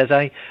 So he says,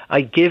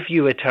 I give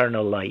you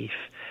eternal life,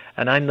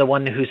 and I'm the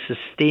one who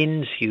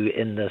sustains you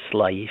in this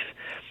life.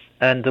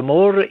 And the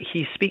more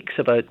he speaks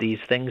about these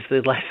things,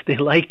 the less they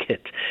like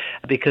it,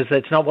 because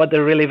that's not what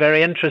they're really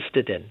very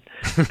interested in.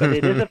 But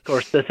it is, of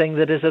course, the thing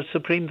that is of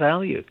supreme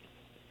value.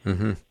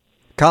 Mm-hmm.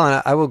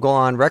 Colin, I will go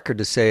on record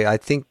to say I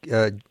think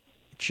John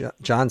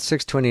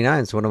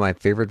 6:29 is one of my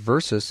favorite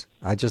verses.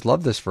 I just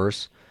love this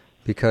verse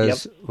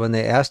because when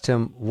they asked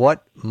him,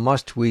 what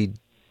must we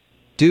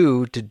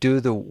do to do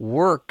the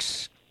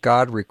works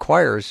God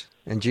requires?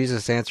 And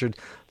Jesus answered,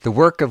 the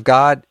work of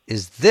God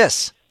is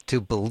this, to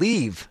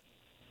believe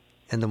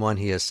in the one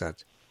he has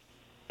sent.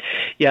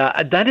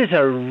 Yeah, that is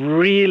a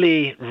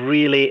really,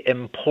 really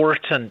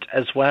important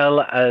as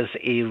well as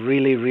a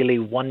really, really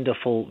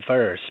wonderful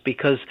verse,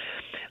 because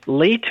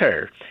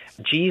later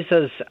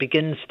Jesus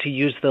begins to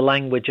use the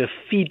language of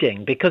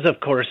feeding, because of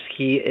course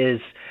he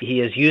is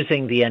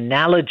using the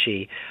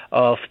analogy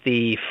of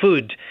the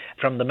food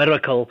from the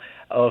miracle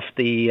of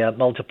the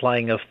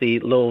multiplying of the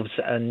loaves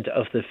and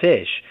of the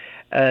fish.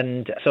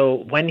 And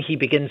so when he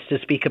begins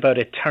to speak about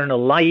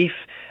eternal life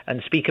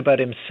and speak about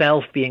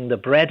himself being the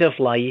bread of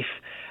life,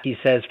 he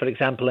says, for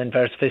example, in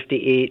verse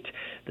 58,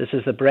 this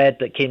is the bread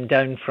that came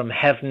down from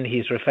heaven.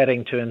 He's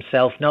referring to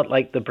himself, not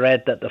like the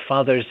bread that the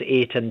fathers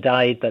ate and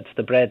died. That's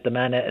the bread, the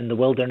manna in the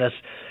wilderness.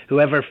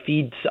 Whoever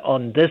feeds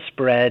on this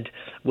bread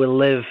will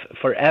live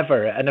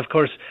forever. And of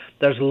course,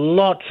 there's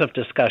lots of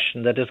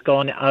discussion that has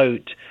gone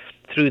out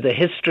through the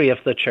history of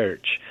the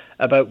church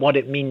about what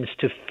it means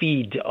to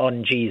feed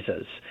on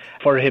Jesus,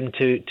 for him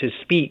to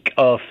speak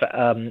of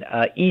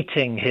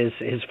eating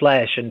his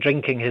flesh and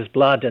drinking his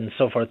blood and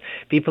so forth.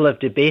 People have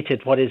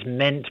debated what is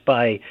meant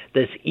by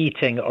this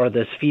eating or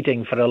this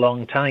feeding for a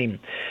long time.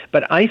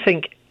 But I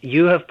think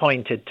you have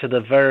pointed to the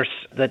verse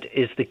that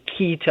is the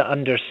key to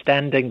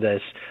understanding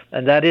this,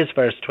 and that is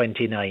verse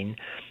 29.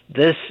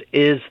 This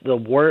is the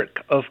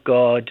work of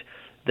God,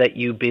 that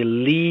you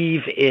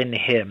believe in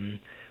him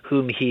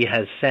whom he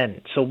has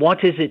sent. So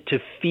what is it to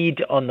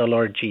feed on the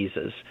Lord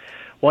Jesus?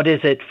 What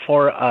is it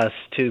for us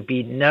to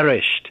be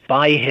nourished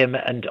by him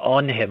and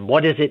on him?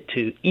 What is it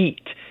to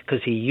eat?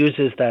 Because he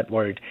uses that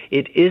word.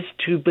 It is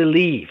to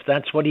believe.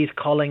 That's what he's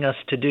calling us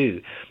to do.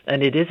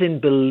 And it is in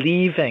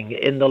believing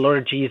in the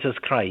Lord Jesus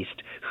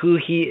Christ, who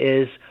he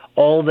is,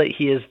 all that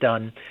he has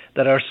done,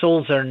 that our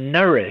souls are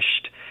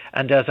nourished.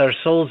 And as our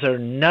souls are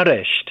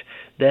nourished,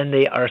 then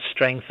they are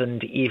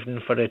strengthened even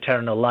for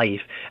eternal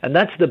life. And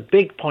that's the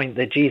big point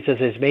that Jesus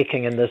is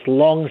making in this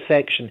long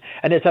section.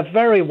 And it's a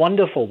very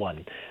wonderful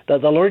one,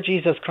 that the Lord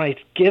Jesus Christ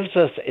gives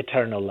us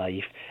eternal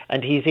life,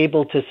 and he's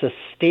able to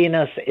sustain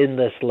us in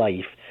this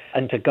life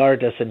and to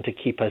guard us and to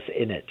keep us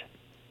in it.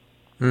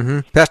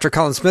 Pastor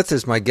Colin Smith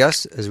is my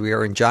guest as we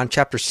are in John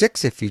chapter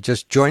 6. If you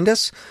just joined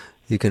us,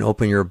 you can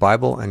open your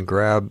Bible and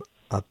grab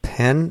a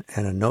pen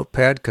and a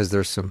notepad, because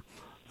there's some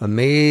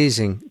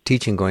amazing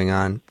teaching going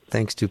on,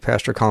 thanks to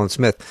Pastor Colin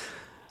Smith.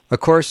 Of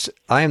course,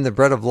 I am the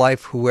bread of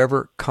life.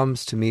 Whoever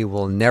comes to me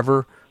will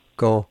never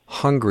go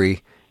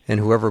hungry, and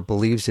whoever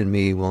believes in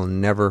me will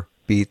never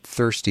be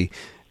thirsty.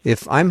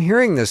 If I'm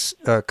hearing this,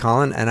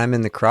 Colin, and I'm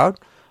in the crowd,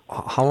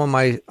 how am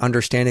I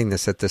understanding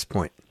this at this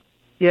point?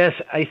 Yes,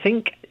 I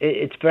think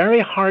it's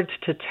very hard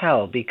to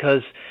tell,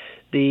 because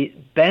the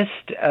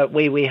best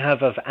way we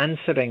have of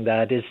answering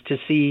that is to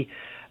see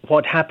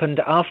what happened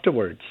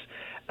afterwards.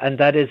 And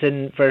that is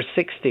in verse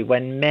 60,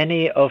 when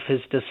many of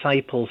his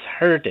disciples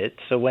heard it.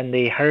 So when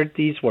they heard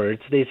these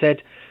words, they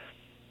said,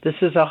 "This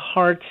is a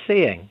hard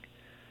saying,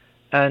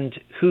 and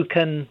who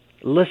can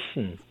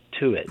listen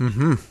to it?"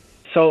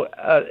 So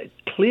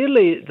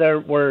clearly there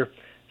were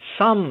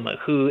some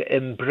who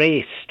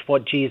embraced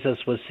what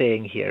Jesus was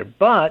saying here,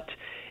 but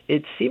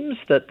it seems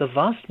that the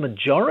vast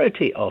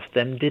majority of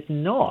them did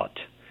not.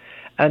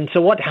 And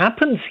so what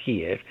happens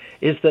here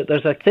is that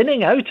there's a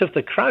thinning out of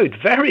the crowd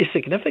very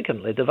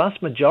significantly. The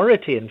vast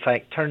majority, in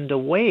fact, turned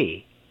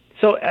away.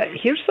 So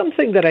here's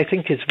something that I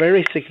think is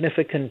very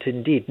significant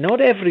indeed. Not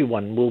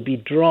everyone will be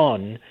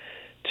drawn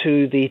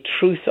to the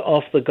truth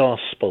of the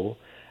gospel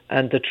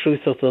and the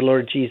truth of the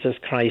Lord Jesus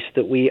Christ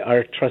that we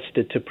are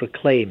trusted to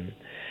proclaim.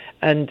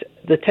 And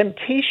the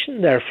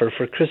temptation, therefore,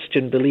 for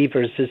Christian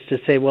believers is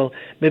to say, well,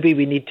 maybe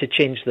we need to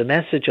change the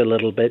message a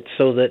little bit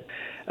so that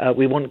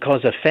we won't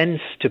cause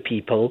offense to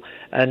people,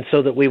 and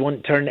so that we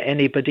won't turn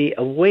anybody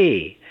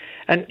away.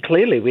 And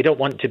clearly, we don't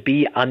want to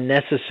be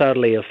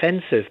unnecessarily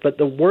offensive, but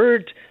the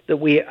word that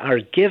we are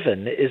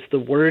given is the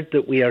word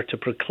that we are to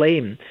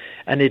proclaim.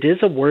 And it is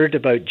a word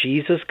about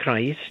Jesus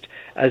Christ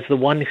as the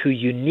one who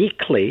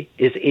uniquely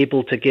is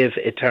able to give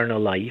eternal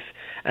life,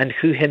 and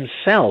who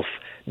himself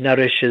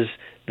nourishes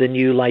the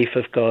new life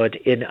of God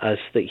in us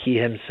that he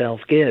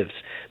himself gives.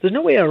 There's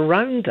no way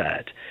around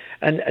that.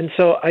 And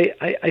so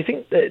I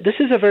think that this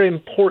is a very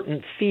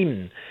important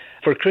theme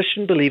for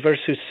Christian believers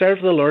who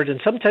serve the Lord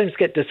and sometimes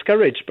get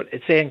discouraged, but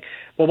it's saying,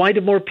 well, why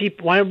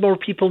are more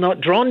people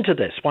not drawn to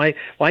this? Why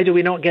do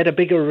we not get a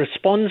bigger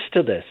response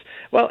to this?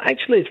 Well,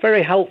 actually, it's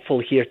very helpful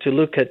here to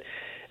look at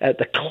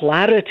the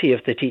clarity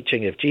of the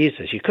teaching of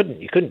Jesus. You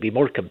couldn't be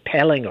more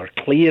compelling or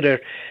clearer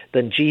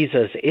than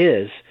Jesus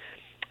is,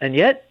 and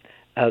yet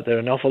there are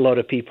an awful lot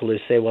of people who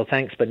say, well,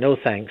 thanks, but no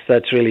thanks.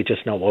 That's really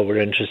just not what we're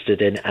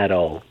interested in at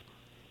all.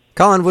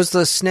 Colin, was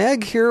the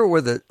snag here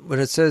when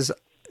it says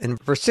in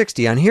verse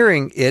 60, on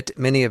hearing it,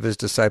 many of his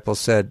disciples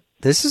said,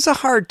 this is a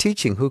hard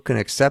teaching, who can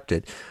accept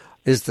it?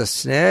 Is the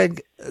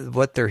snag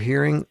what they're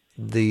hearing,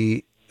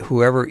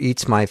 whoever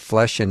eats my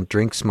flesh and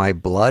drinks my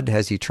blood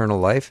has eternal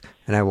life,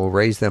 and I will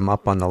raise them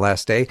up on the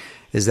last day?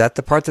 Is that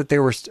the part that they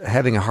were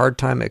having a hard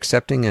time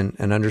accepting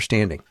and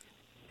understanding?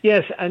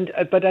 Yes,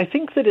 but I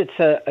think that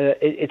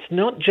it's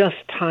not just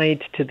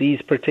tied to these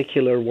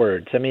particular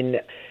words. I mean,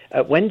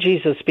 when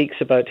Jesus speaks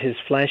about his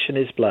flesh and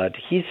his blood,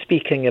 he's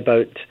speaking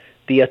about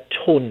the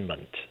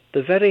atonement,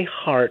 the very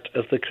heart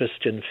of the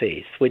Christian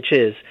faith, which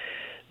is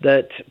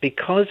that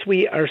because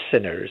we are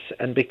sinners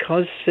and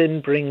because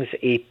sin brings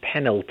a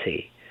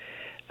penalty,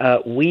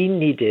 we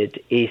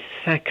needed a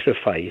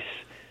sacrifice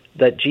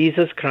that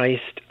Jesus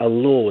Christ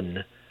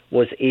alone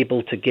was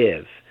able to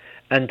give,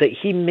 and that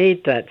he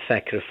made that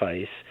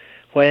sacrifice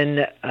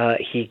when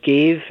he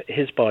gave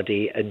his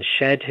body and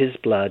shed his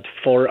blood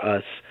for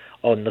us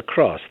on the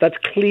cross. That's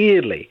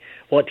clearly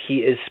what he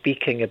is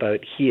speaking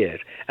about here,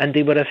 and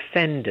they were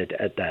offended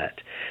at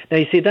that. Now,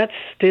 you see, that's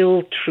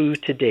still true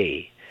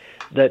today,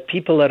 that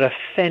people are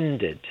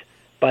offended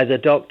by the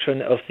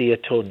doctrine of the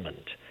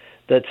atonement,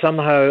 that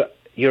somehow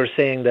you're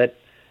saying that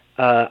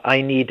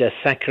I need a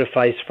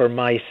sacrifice for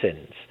my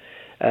sins.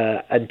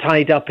 And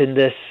tied up in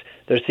this,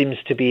 there seems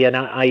to be an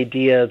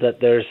idea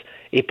that there's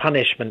a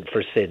punishment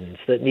for sins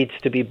that needs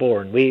to be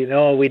borne. We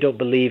don't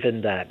believe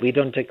in that. We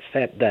don't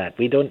accept that.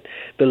 We don't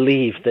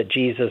believe that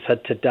Jesus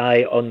had to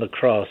die on the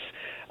cross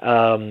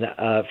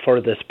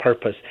for this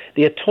purpose.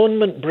 The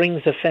atonement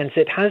brings offense.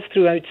 It has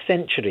throughout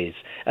centuries,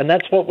 and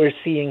that's what we're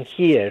seeing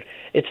here.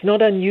 It's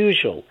not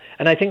unusual,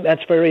 and I think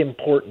that's very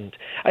important.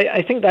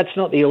 I think that's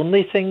not the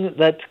only thing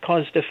that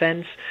caused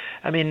offense.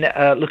 I mean,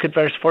 look at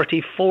verse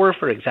 44,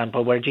 for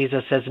example, where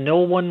Jesus says, "No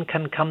one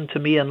can come to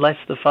me unless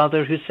the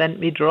Father who sent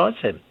me draws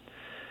him."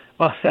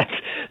 Well,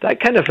 that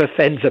kind of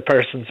offends a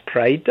person's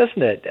pride,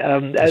 doesn't it?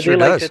 Sure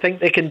they like does. to think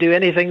they can do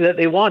anything that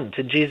they want.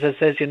 And Jesus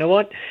says, you know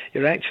what?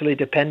 You're actually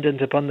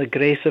dependent upon the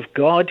grace of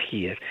God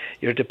here.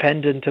 You're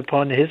dependent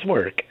upon his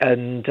work.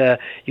 And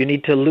you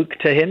need to look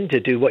to him to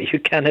do what you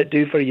cannot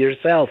do for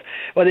yourself.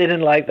 Well, they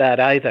didn't like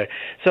that either.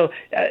 So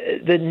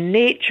the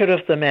nature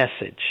of the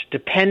message,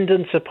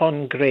 dependence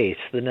upon grace,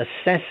 the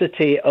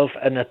necessity of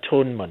an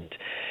atonement,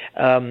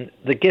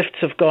 the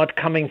gifts of God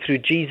coming through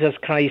Jesus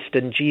Christ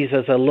and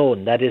Jesus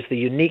alone, that is the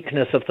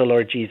uniqueness of the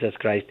Lord Jesus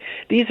Christ.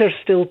 These are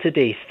still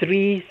today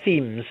three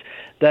themes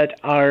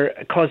that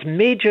cause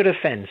major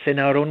offense in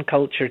our own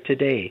culture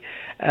today.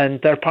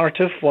 And they're part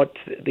of what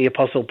the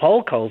Apostle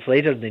Paul calls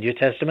later in the New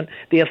Testament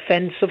the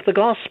offense of the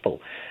gospel.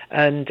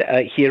 And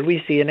here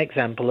we see an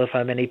example of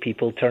how many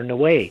people turn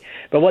away.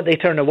 But what they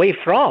turn away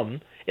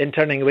from, in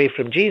turning away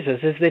from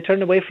Jesus, is they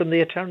turn away from the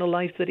eternal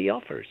life that he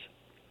offers.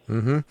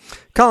 Mm-hmm.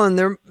 Colin,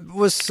 there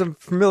was some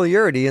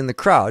familiarity in the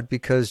crowd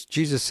because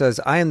Jesus says,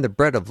 "I am the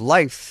bread of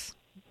life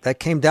that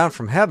came down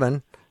from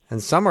heaven."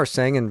 And some are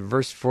saying in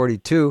verse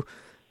 42,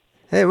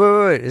 "Hey,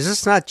 wait, is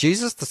this not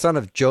Jesus, the son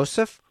of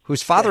Joseph,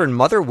 whose father and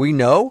mother we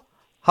know?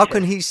 How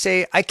can he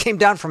say, 'I came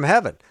down from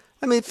heaven'?"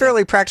 I mean,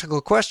 fairly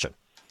practical question.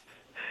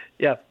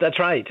 Yeah, that's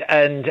right.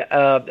 And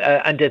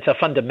it's a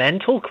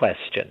fundamental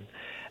question.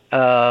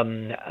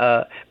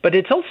 But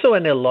it's also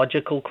an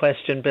illogical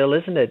question, Bill,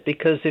 isn't it?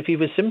 Because if he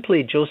was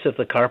simply Joseph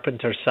the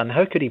carpenter's son,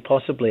 how could he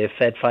possibly have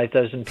fed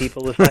 5,000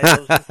 people with 5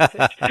 loaves of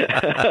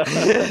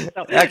fish?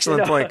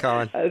 Excellent point,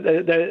 Colin.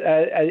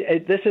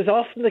 This is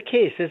often the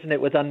case, isn't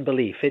it, with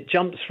unbelief? It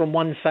jumps from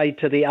one side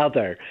to the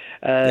other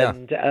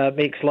and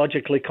makes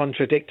logically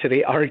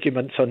contradictory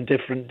arguments on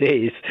different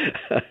days.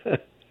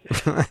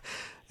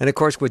 And, of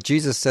course, what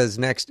Jesus says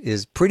next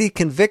is pretty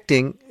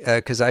convicting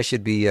because I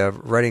should be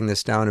writing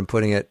this down and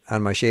putting it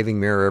on my shaving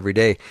mirror every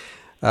day.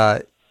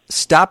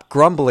 "Stop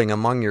grumbling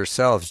among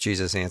yourselves,"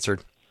 Jesus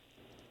answered.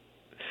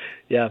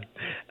 Yeah,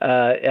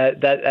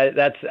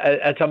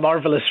 that's a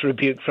marvelous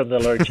rebuke from the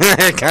Lord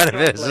Jesus. It kind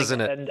of is, isn't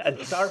it? And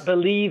start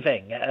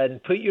believing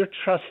and put your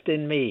trust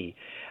in me.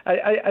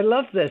 I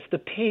love this, the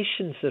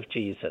patience of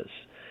Jesus.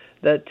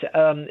 That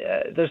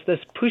there's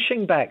this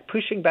pushing back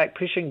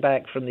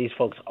from these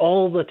folks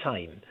all the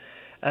time,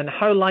 and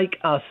how like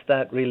us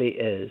that really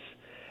is.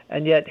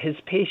 And yet his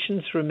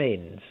patience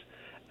remains,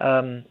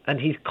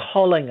 and he's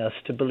calling us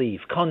to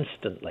believe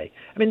constantly.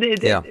 I mean,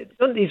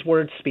 don't these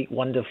words speak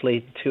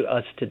wonderfully to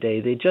us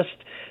today? They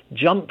just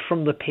jump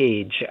from the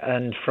page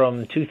and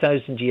from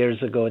 2,000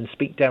 years ago and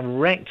speak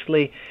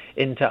directly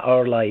into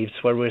our lives,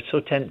 where we're so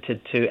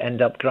tempted to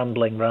end up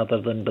grumbling rather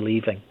than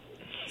believing.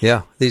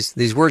 Yeah,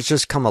 these words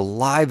just come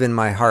alive in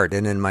my heart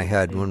and in my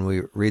head when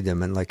we read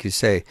them. And like you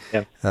say,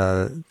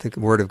 the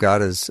Word of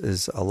God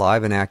is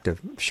alive and active,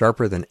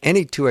 sharper than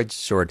any two-edged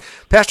sword.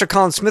 Pastor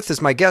Colin Smith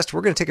is my guest. We're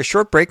going to take a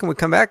short break, and when we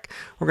come back,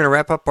 we're going to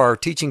wrap up our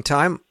teaching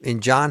time in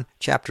John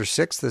chapter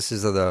 6. This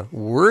is the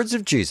Words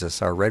of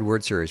Jesus, our Red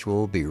Word series.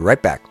 We'll be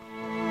right back.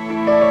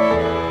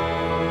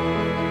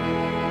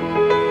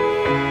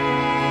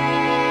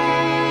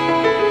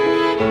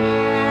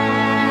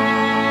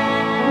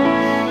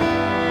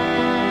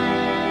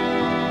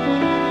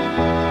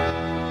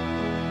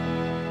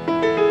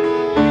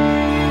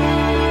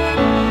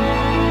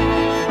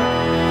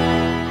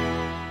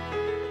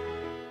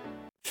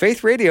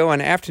 Faith Radio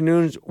and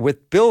Afternoons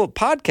with Bill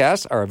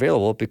podcasts are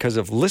available because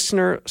of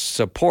listener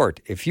support.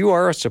 If you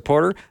are a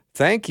supporter,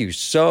 thank you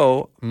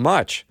so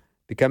much.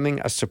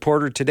 Becoming a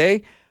supporter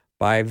today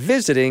by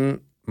visiting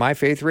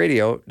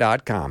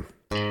myfaithradio.com.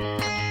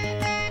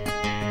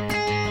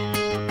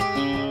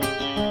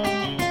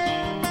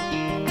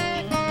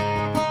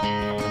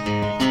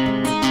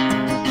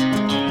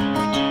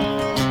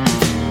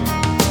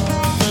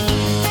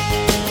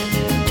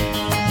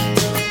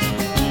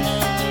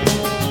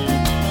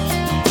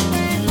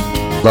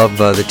 Love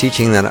the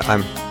teaching that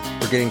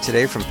we're getting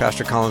today from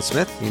Pastor Colin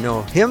Smith. You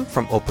know him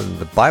from Open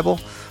the Bible,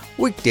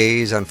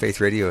 weekdays on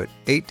Faith Radio at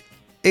 8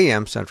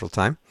 a.m. Central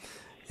Time.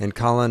 And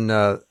Colin,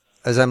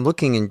 as I'm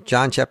looking in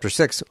John chapter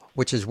 6,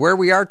 which is where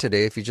we are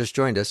today, if you just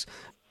joined us,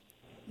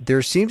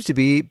 there seems to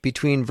be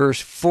between verse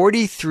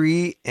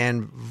 43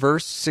 and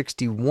verse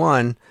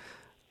 61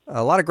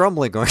 a lot of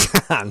grumbling going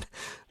on.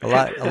 A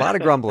lot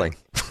of grumbling.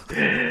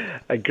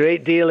 A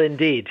great deal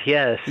indeed,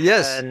 yes.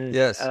 Yes, and,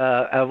 yes.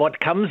 What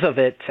comes of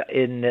it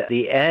in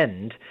the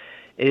end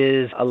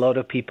is a lot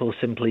of people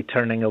simply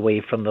turning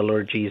away from the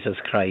Lord Jesus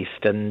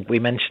Christ. And we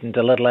mentioned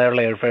a little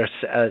earlier, verse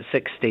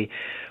 60,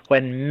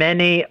 when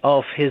many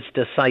of his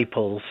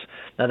disciples,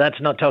 now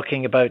that's not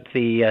talking about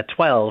the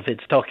 12,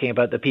 it's talking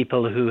about the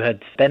people who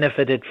had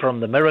benefited from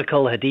the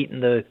miracle, had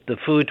eaten the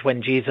food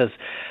when Jesus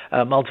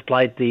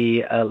multiplied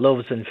the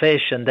loaves and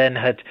fish, and then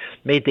had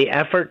made the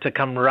effort to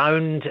come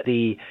round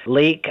the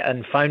lake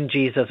and found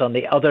Jesus on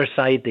the other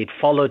side. They'd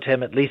followed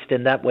him, at least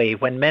in that way.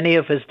 When many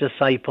of his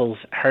disciples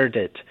heard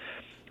it,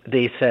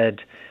 they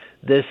said,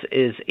 "This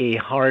is a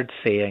hard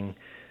saying.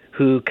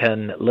 Who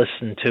can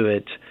listen to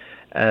it?"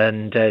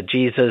 And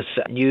Jesus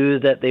knew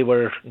that they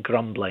were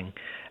grumbling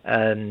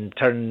and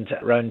turned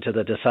round to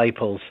the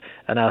disciples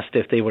and asked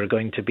if they were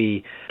going to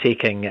be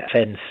taking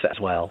offense as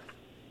well.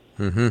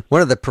 Mm-hmm.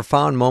 One of the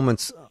profound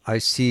moments I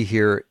see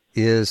here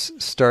is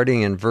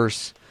starting in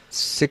verse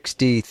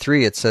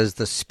 63. It says,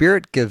 "The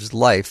Spirit gives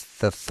life,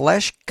 the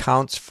flesh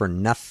counts for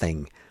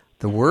nothing.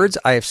 The words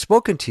I have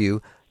spoken to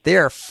you, they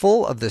are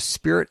full of the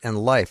Spirit and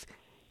life.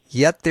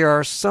 Yet there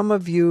are some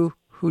of you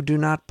who do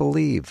not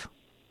believe."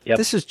 Yep.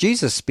 This is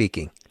Jesus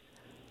speaking.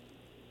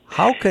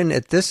 How can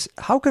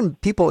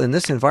people in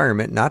this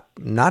environment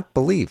not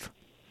believe?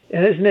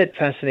 And isn't it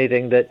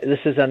fascinating that this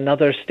is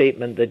another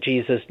statement that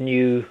Jesus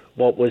knew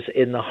what was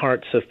in the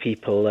hearts of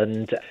people?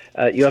 And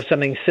you have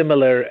something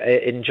similar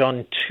in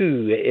John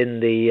 2, in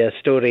the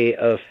story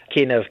of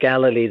Cana of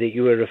Galilee that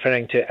you were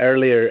referring to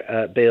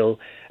earlier, Bill,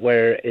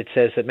 where it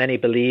says that many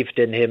believed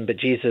in him, but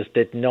Jesus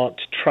did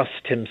not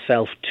trust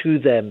himself to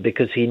them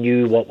because he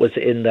knew what was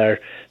in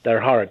their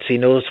hearts. He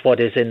knows what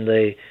is in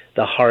the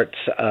hearts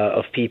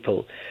of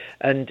people.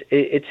 And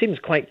it seems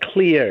quite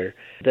clear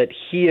that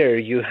here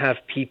you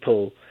have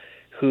people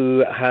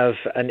who have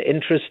an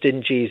interest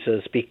in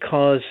Jesus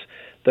because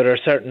there are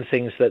certain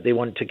things that they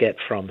want to get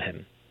from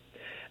him.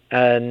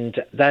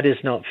 And that is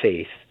not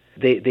faith.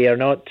 They are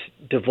not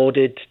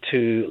devoted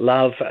to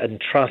love and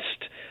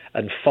trust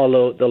and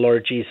follow the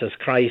Lord Jesus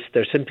Christ.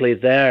 They're simply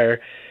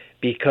there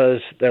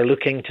because they're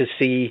looking to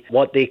see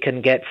what they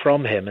can get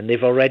from him, and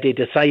they've already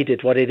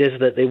decided what it is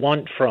that they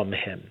want from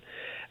him.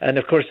 And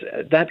of course,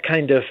 that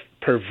kind of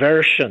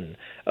perversion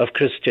of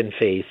Christian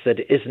faith that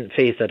isn't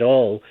faith at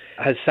all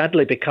has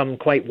sadly become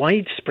quite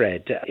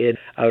widespread in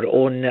our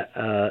own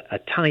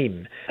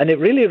time. And it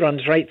really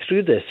runs right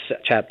through this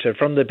chapter.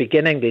 From the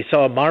beginning, they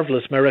saw a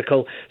marvelous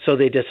miracle, so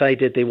they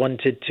decided they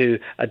wanted to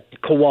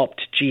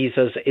co-opt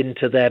Jesus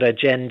into their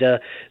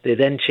agenda. They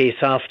then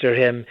chase after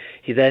him.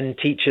 He then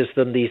teaches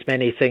them these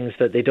many things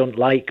that they don't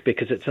like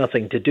because it's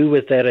nothing to do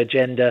with their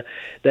agenda.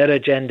 Their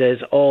agenda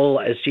is all,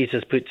 as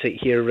Jesus puts it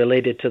here,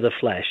 related to the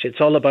flesh. It's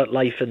all about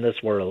life in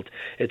this world.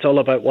 It's all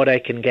about what I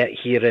can get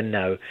here and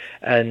now.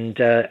 And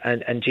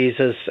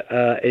Jesus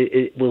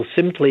it will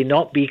simply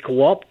not be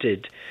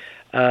co-opted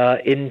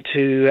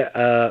into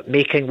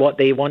making what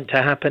they want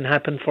to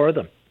happen for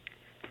them.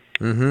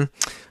 Mm-hmm.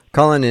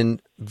 Colin, in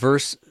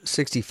verse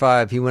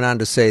 65, he went on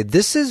to say,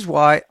 "This is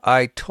why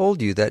I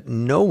told you that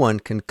no one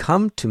can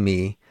come to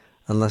me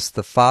unless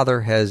the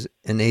Father has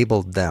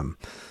enabled them."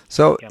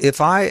 So if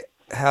I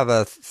have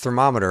a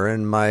thermometer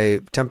and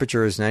my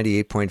temperature is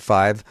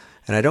 98.5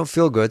 and I don't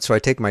feel good, so I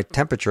take my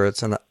temperature,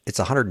 it's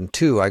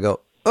 102, I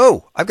go,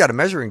 "Oh, I've got a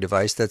measuring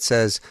device that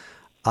says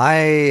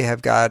I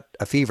have got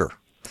a fever."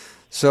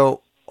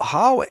 So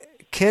how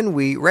can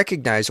we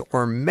recognize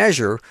or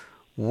measure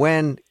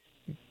when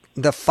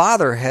the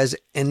Father has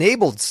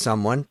enabled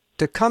someone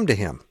to come to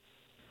him?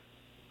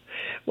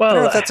 Well, I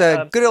don't know if that's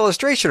a good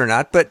illustration or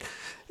not, but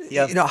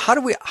yeah.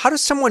 How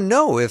does someone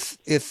know if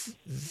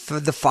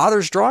the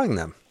Father's drawing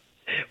them?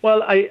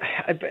 Well,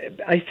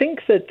 I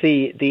think that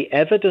the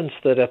evidence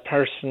that a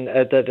person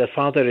that a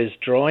father is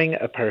drawing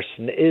a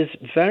person is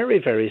very,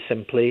 very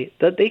simply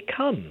that they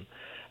come.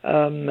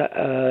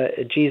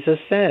 Jesus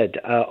said,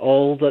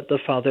 "All that the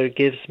Father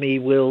gives me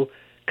will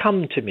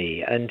come to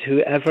me, and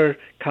whoever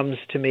comes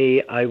to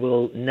me, I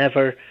will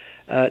never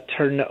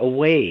turn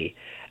away."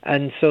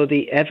 And so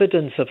the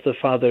evidence of the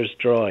Father's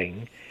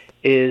drawing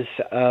is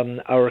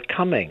our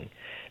coming.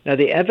 Now,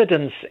 the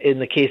evidence in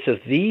the case of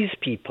these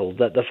people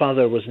that the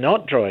Father was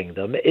not drawing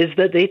them is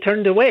that they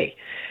turned away.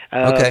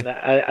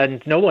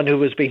 And no one who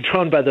was being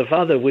drawn by the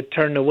Father would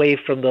turn away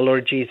from the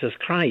Lord Jesus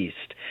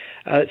Christ.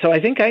 So I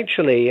think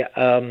actually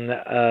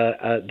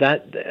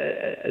that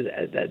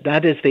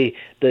is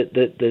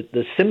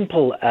the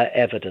simple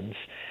evidence.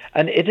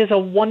 And it is a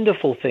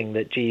wonderful thing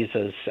that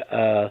Jesus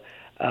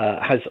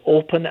has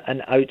open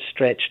and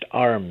outstretched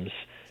arms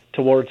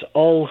towards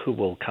all who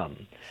will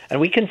come. And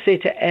we can say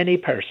to any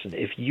person,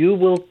 if you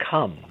will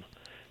come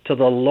to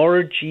the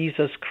Lord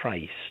Jesus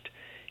Christ,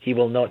 he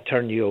will not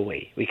turn you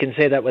away. We can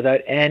say that without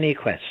any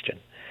question.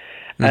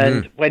 Mm-hmm.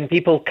 And when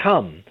people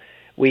come,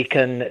 we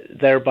can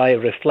thereby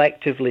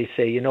reflectively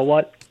say, you know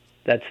what?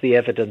 That's the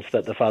evidence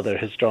that the Father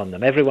has drawn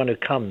them. Everyone who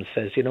comes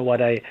says, you know what,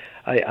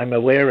 I'm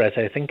aware as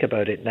I think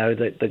about it now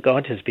that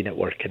God has been at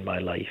work in my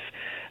life.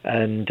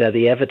 And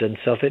the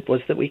evidence of it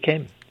was that we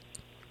came.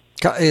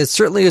 It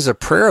certainly is a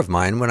prayer of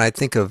mine when I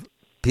think of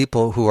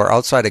people who are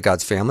outside of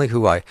God's family,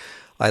 who I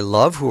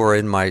love, who are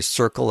in my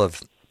circle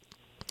of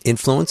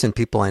influence, and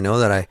people I know,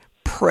 that I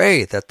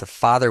pray that the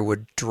Father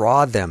would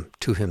draw them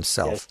to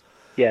himself.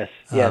 yes,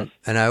 yes.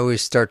 And I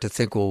always start to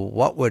think, well,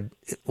 what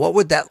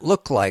would that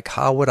look like?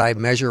 How would I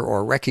measure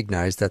or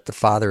recognize that the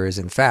Father is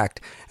in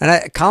fact?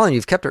 And Colin,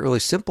 you've kept it really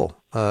simple.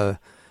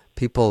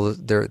 People,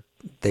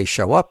 they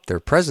show up, they're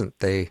present.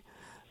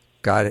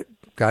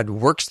 God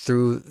works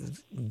through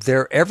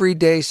their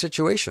everyday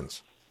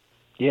situations.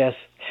 Yes.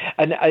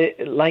 And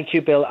like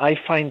you, Bill, I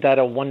find that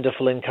a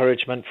wonderful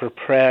encouragement for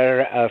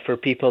prayer for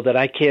people that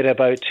I care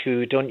about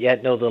who don't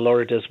yet know the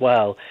Lord as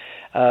well.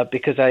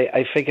 Because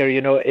I figure,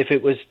 if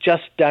it was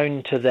just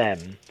down to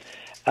them,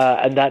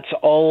 and that's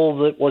all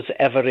that was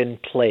ever in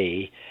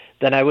play,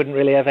 then I wouldn't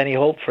really have any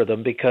hope for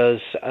them,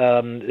 because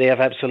they have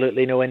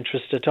absolutely no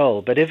interest at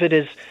all. But if it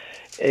is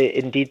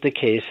indeed the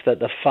case that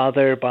the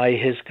Father, by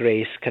His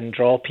grace, can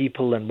draw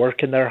people and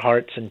work in their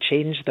hearts and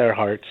change their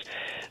hearts,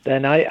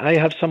 then I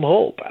have some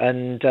hope.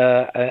 And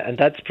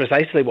that's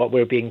precisely what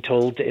we're being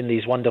told in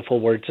these wonderful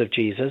words of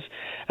Jesus.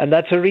 And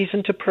that's a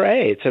reason to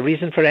pray. It's a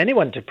reason for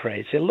anyone to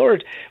pray. Say,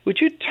 Lord, would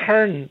you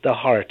turn the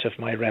heart of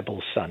my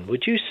rebel son?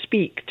 Would you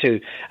speak to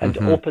and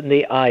open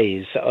the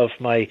eyes of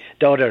my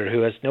daughter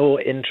who has no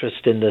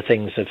interest in the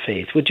things of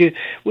faith? Would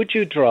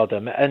you draw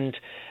them? And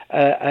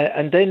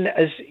then,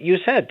 as you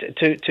said,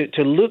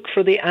 to look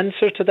for the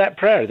answer to that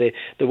prayer.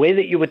 The way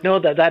that you would know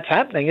that that's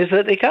happening is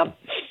that they come.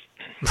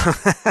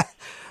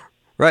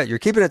 Right. You're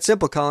keeping it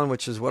simple, Colin,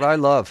 which is what I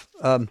love.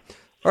 All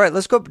right,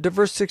 let's go to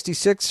verse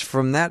 66.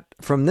 From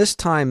this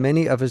time,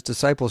 many of his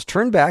disciples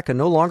turned back and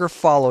no longer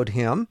followed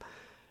him.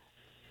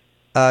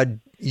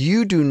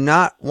 You do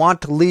not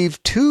want to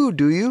leave too,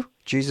 do you?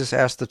 Jesus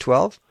asked the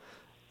 12.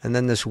 And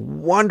then this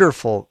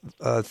wonderful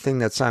thing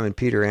that Simon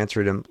Peter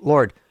answered him,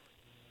 Lord,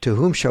 to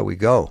whom shall we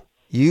go?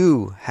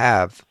 You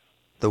have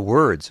the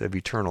words of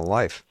eternal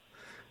life.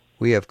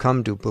 We have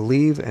come to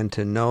believe and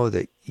to know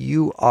that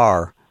you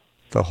are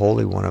the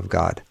Holy One of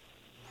God.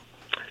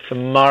 It's a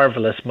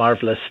marvelous,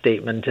 marvelous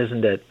statement,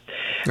 isn't it?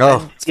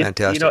 Oh, it's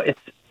fantastic.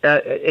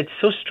 It's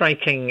so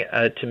striking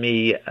to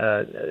me,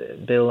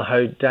 Bill,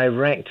 how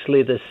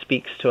directly this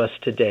speaks to us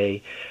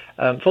today.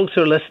 Folks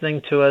who are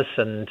listening to us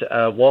and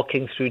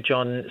walking through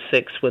John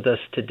 6 with us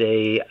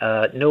today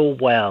know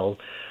well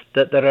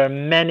that there are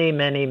many,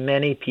 many,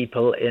 many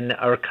people in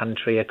our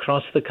country,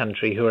 across the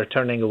country, who are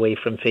turning away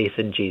from faith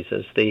in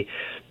Jesus. They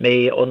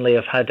may only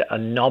have had a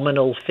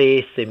nominal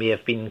faith. They may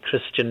have been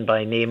Christian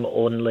by name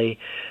only.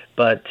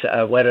 But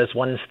whereas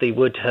once they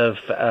would have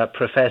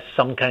professed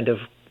some kind of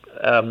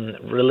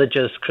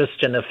religious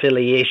Christian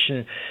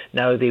affiliation,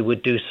 now they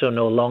would do so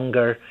no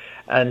longer.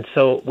 And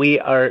so we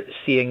are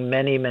seeing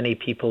many, many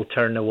people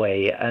turn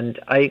away. And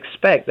I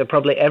expect that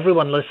probably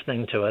everyone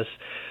listening to us,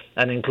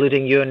 and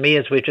including you and me,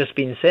 as we've just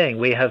been saying,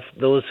 we have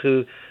those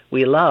who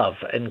we love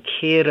and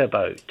care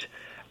about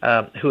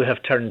who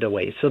have turned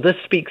away. So this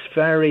speaks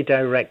very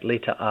directly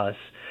to us.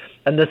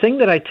 And the thing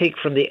that I take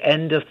from the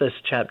end of this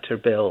chapter,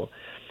 Bill,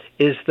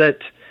 is that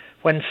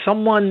when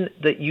someone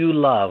that you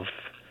love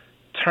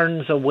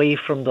turns away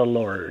from the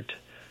Lord,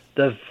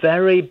 the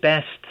very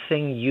best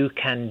thing you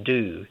can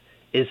do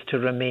is to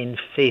remain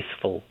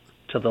faithful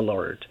to the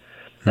Lord.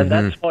 And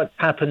that's what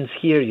happens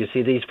here. You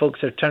see, these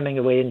folks are turning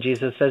away, and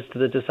Jesus says to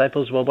the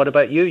disciples, well, what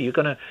about you? You're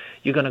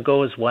gonna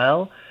go as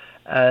well?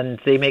 And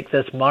they make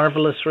this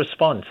marvelous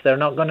response. They're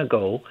not going to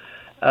go.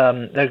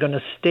 They're going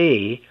to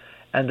stay,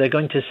 and they're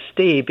going to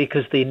stay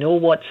because they know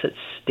what's at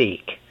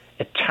stake.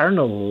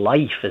 Eternal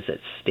life is at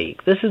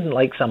stake. This isn't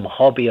like some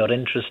hobby or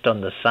interest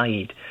on the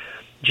side.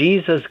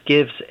 Jesus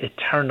gives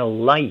eternal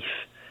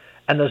life,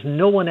 and there's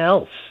no one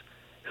else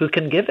who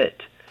can give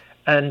it.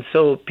 And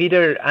so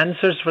Peter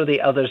answers for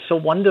the others so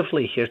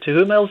wonderfully here. To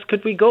whom else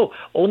could we go?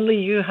 Only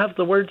you have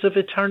the words of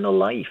eternal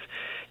life.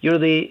 You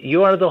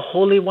are the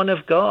Holy One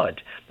of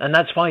God, and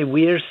that's why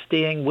we're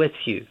staying with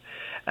you.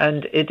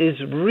 And it is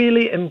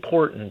really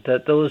important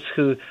that those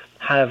who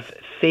have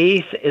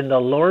faith in the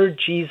Lord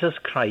Jesus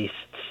Christ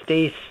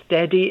stay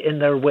steady in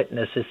their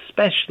witness,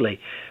 especially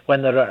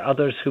when there are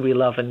others who we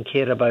love and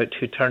care about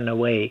who turn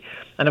away.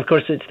 And of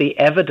course, it's the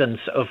evidence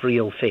of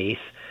real faith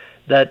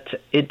that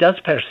it does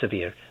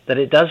persevere, that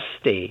it does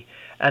stay,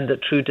 and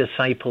that true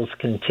disciples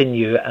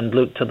continue and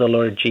look to the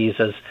Lord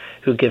Jesus,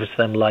 who gives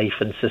them life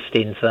and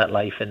sustains that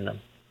life in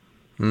them.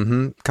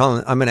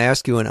 Colin, I'm going to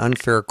ask you an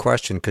unfair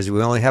question because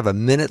we only have a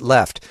minute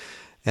left.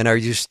 And are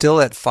you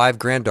still at 5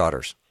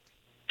 granddaughters?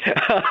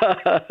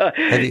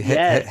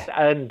 Yes,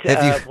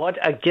 what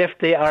a gift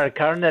they are,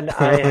 Karen. And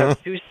I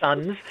have 2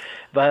 sons,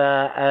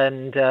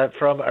 and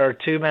from our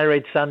 2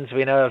 married sons,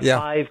 we now have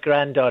 5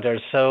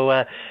 granddaughters.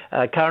 So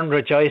Karen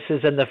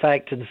rejoices in the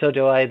fact, and so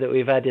do I, that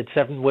we've added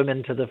 7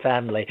 women to the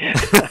family.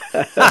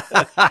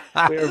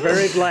 We are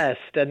very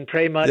blessed, and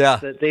pray much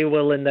that they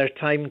will, in their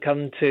time,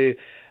 come to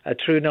a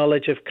true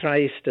knowledge of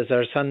Christ, as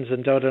our sons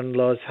and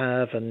daughter-in-laws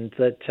have, and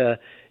that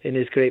in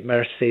His great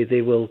mercy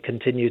they will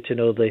continue to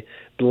know the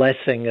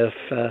blessing of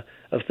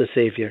the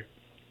Savior.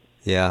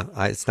 Yeah,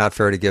 it's not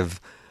fair to give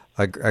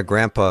a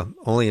grandpa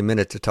only a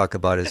minute to talk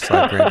about his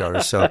 5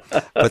 granddaughters. So,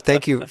 but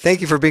thank you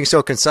for being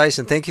so concise,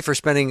 and thank you for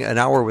spending an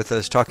hour with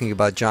us talking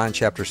about John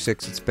chapter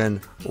 6. It's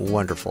been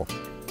wonderful.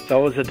 It's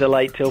always a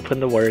delight to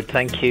open the Word.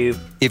 Thank you.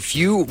 If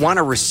you want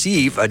to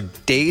receive a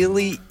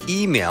daily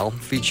email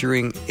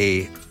featuring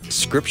a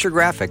scripture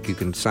graphic, you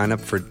can sign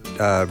up for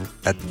the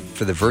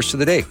verse of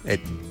the day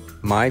at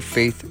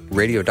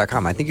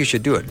myfaithradio.com. I think you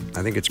should do it.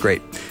 I think it's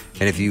great.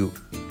 And if you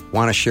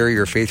want to share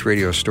your Faith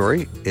Radio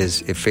story,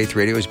 if Faith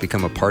Radio has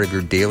become a part of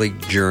your daily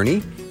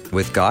journey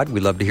with God,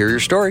 we'd love to hear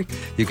your story.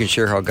 You can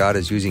share how God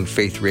is using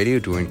Faith Radio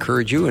to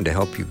encourage you and to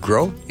help you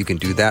grow. You can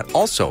do that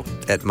also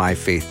at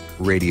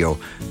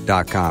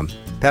myfaithradio.com.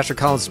 Pastor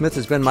Colin Smith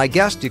has been my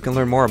guest. You can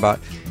learn more about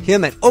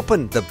him at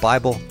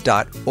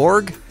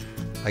openthebible.org.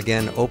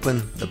 Again,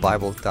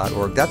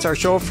 openthebible.org. That's our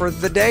show for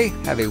the day.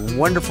 Have a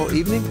wonderful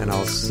evening, and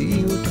I'll see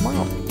you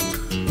tomorrow.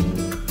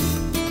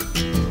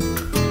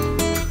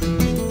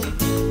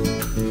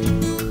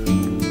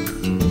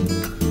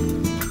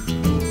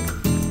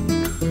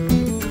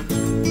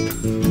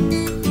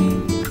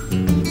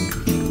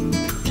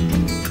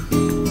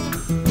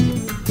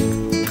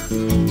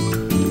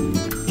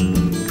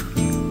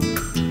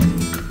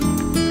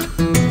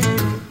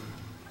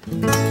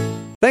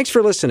 Thanks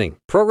for listening.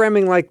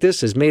 Programming like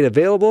this is made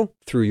available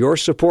through your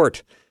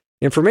support.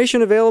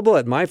 Information available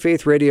at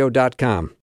myfaithradio.com.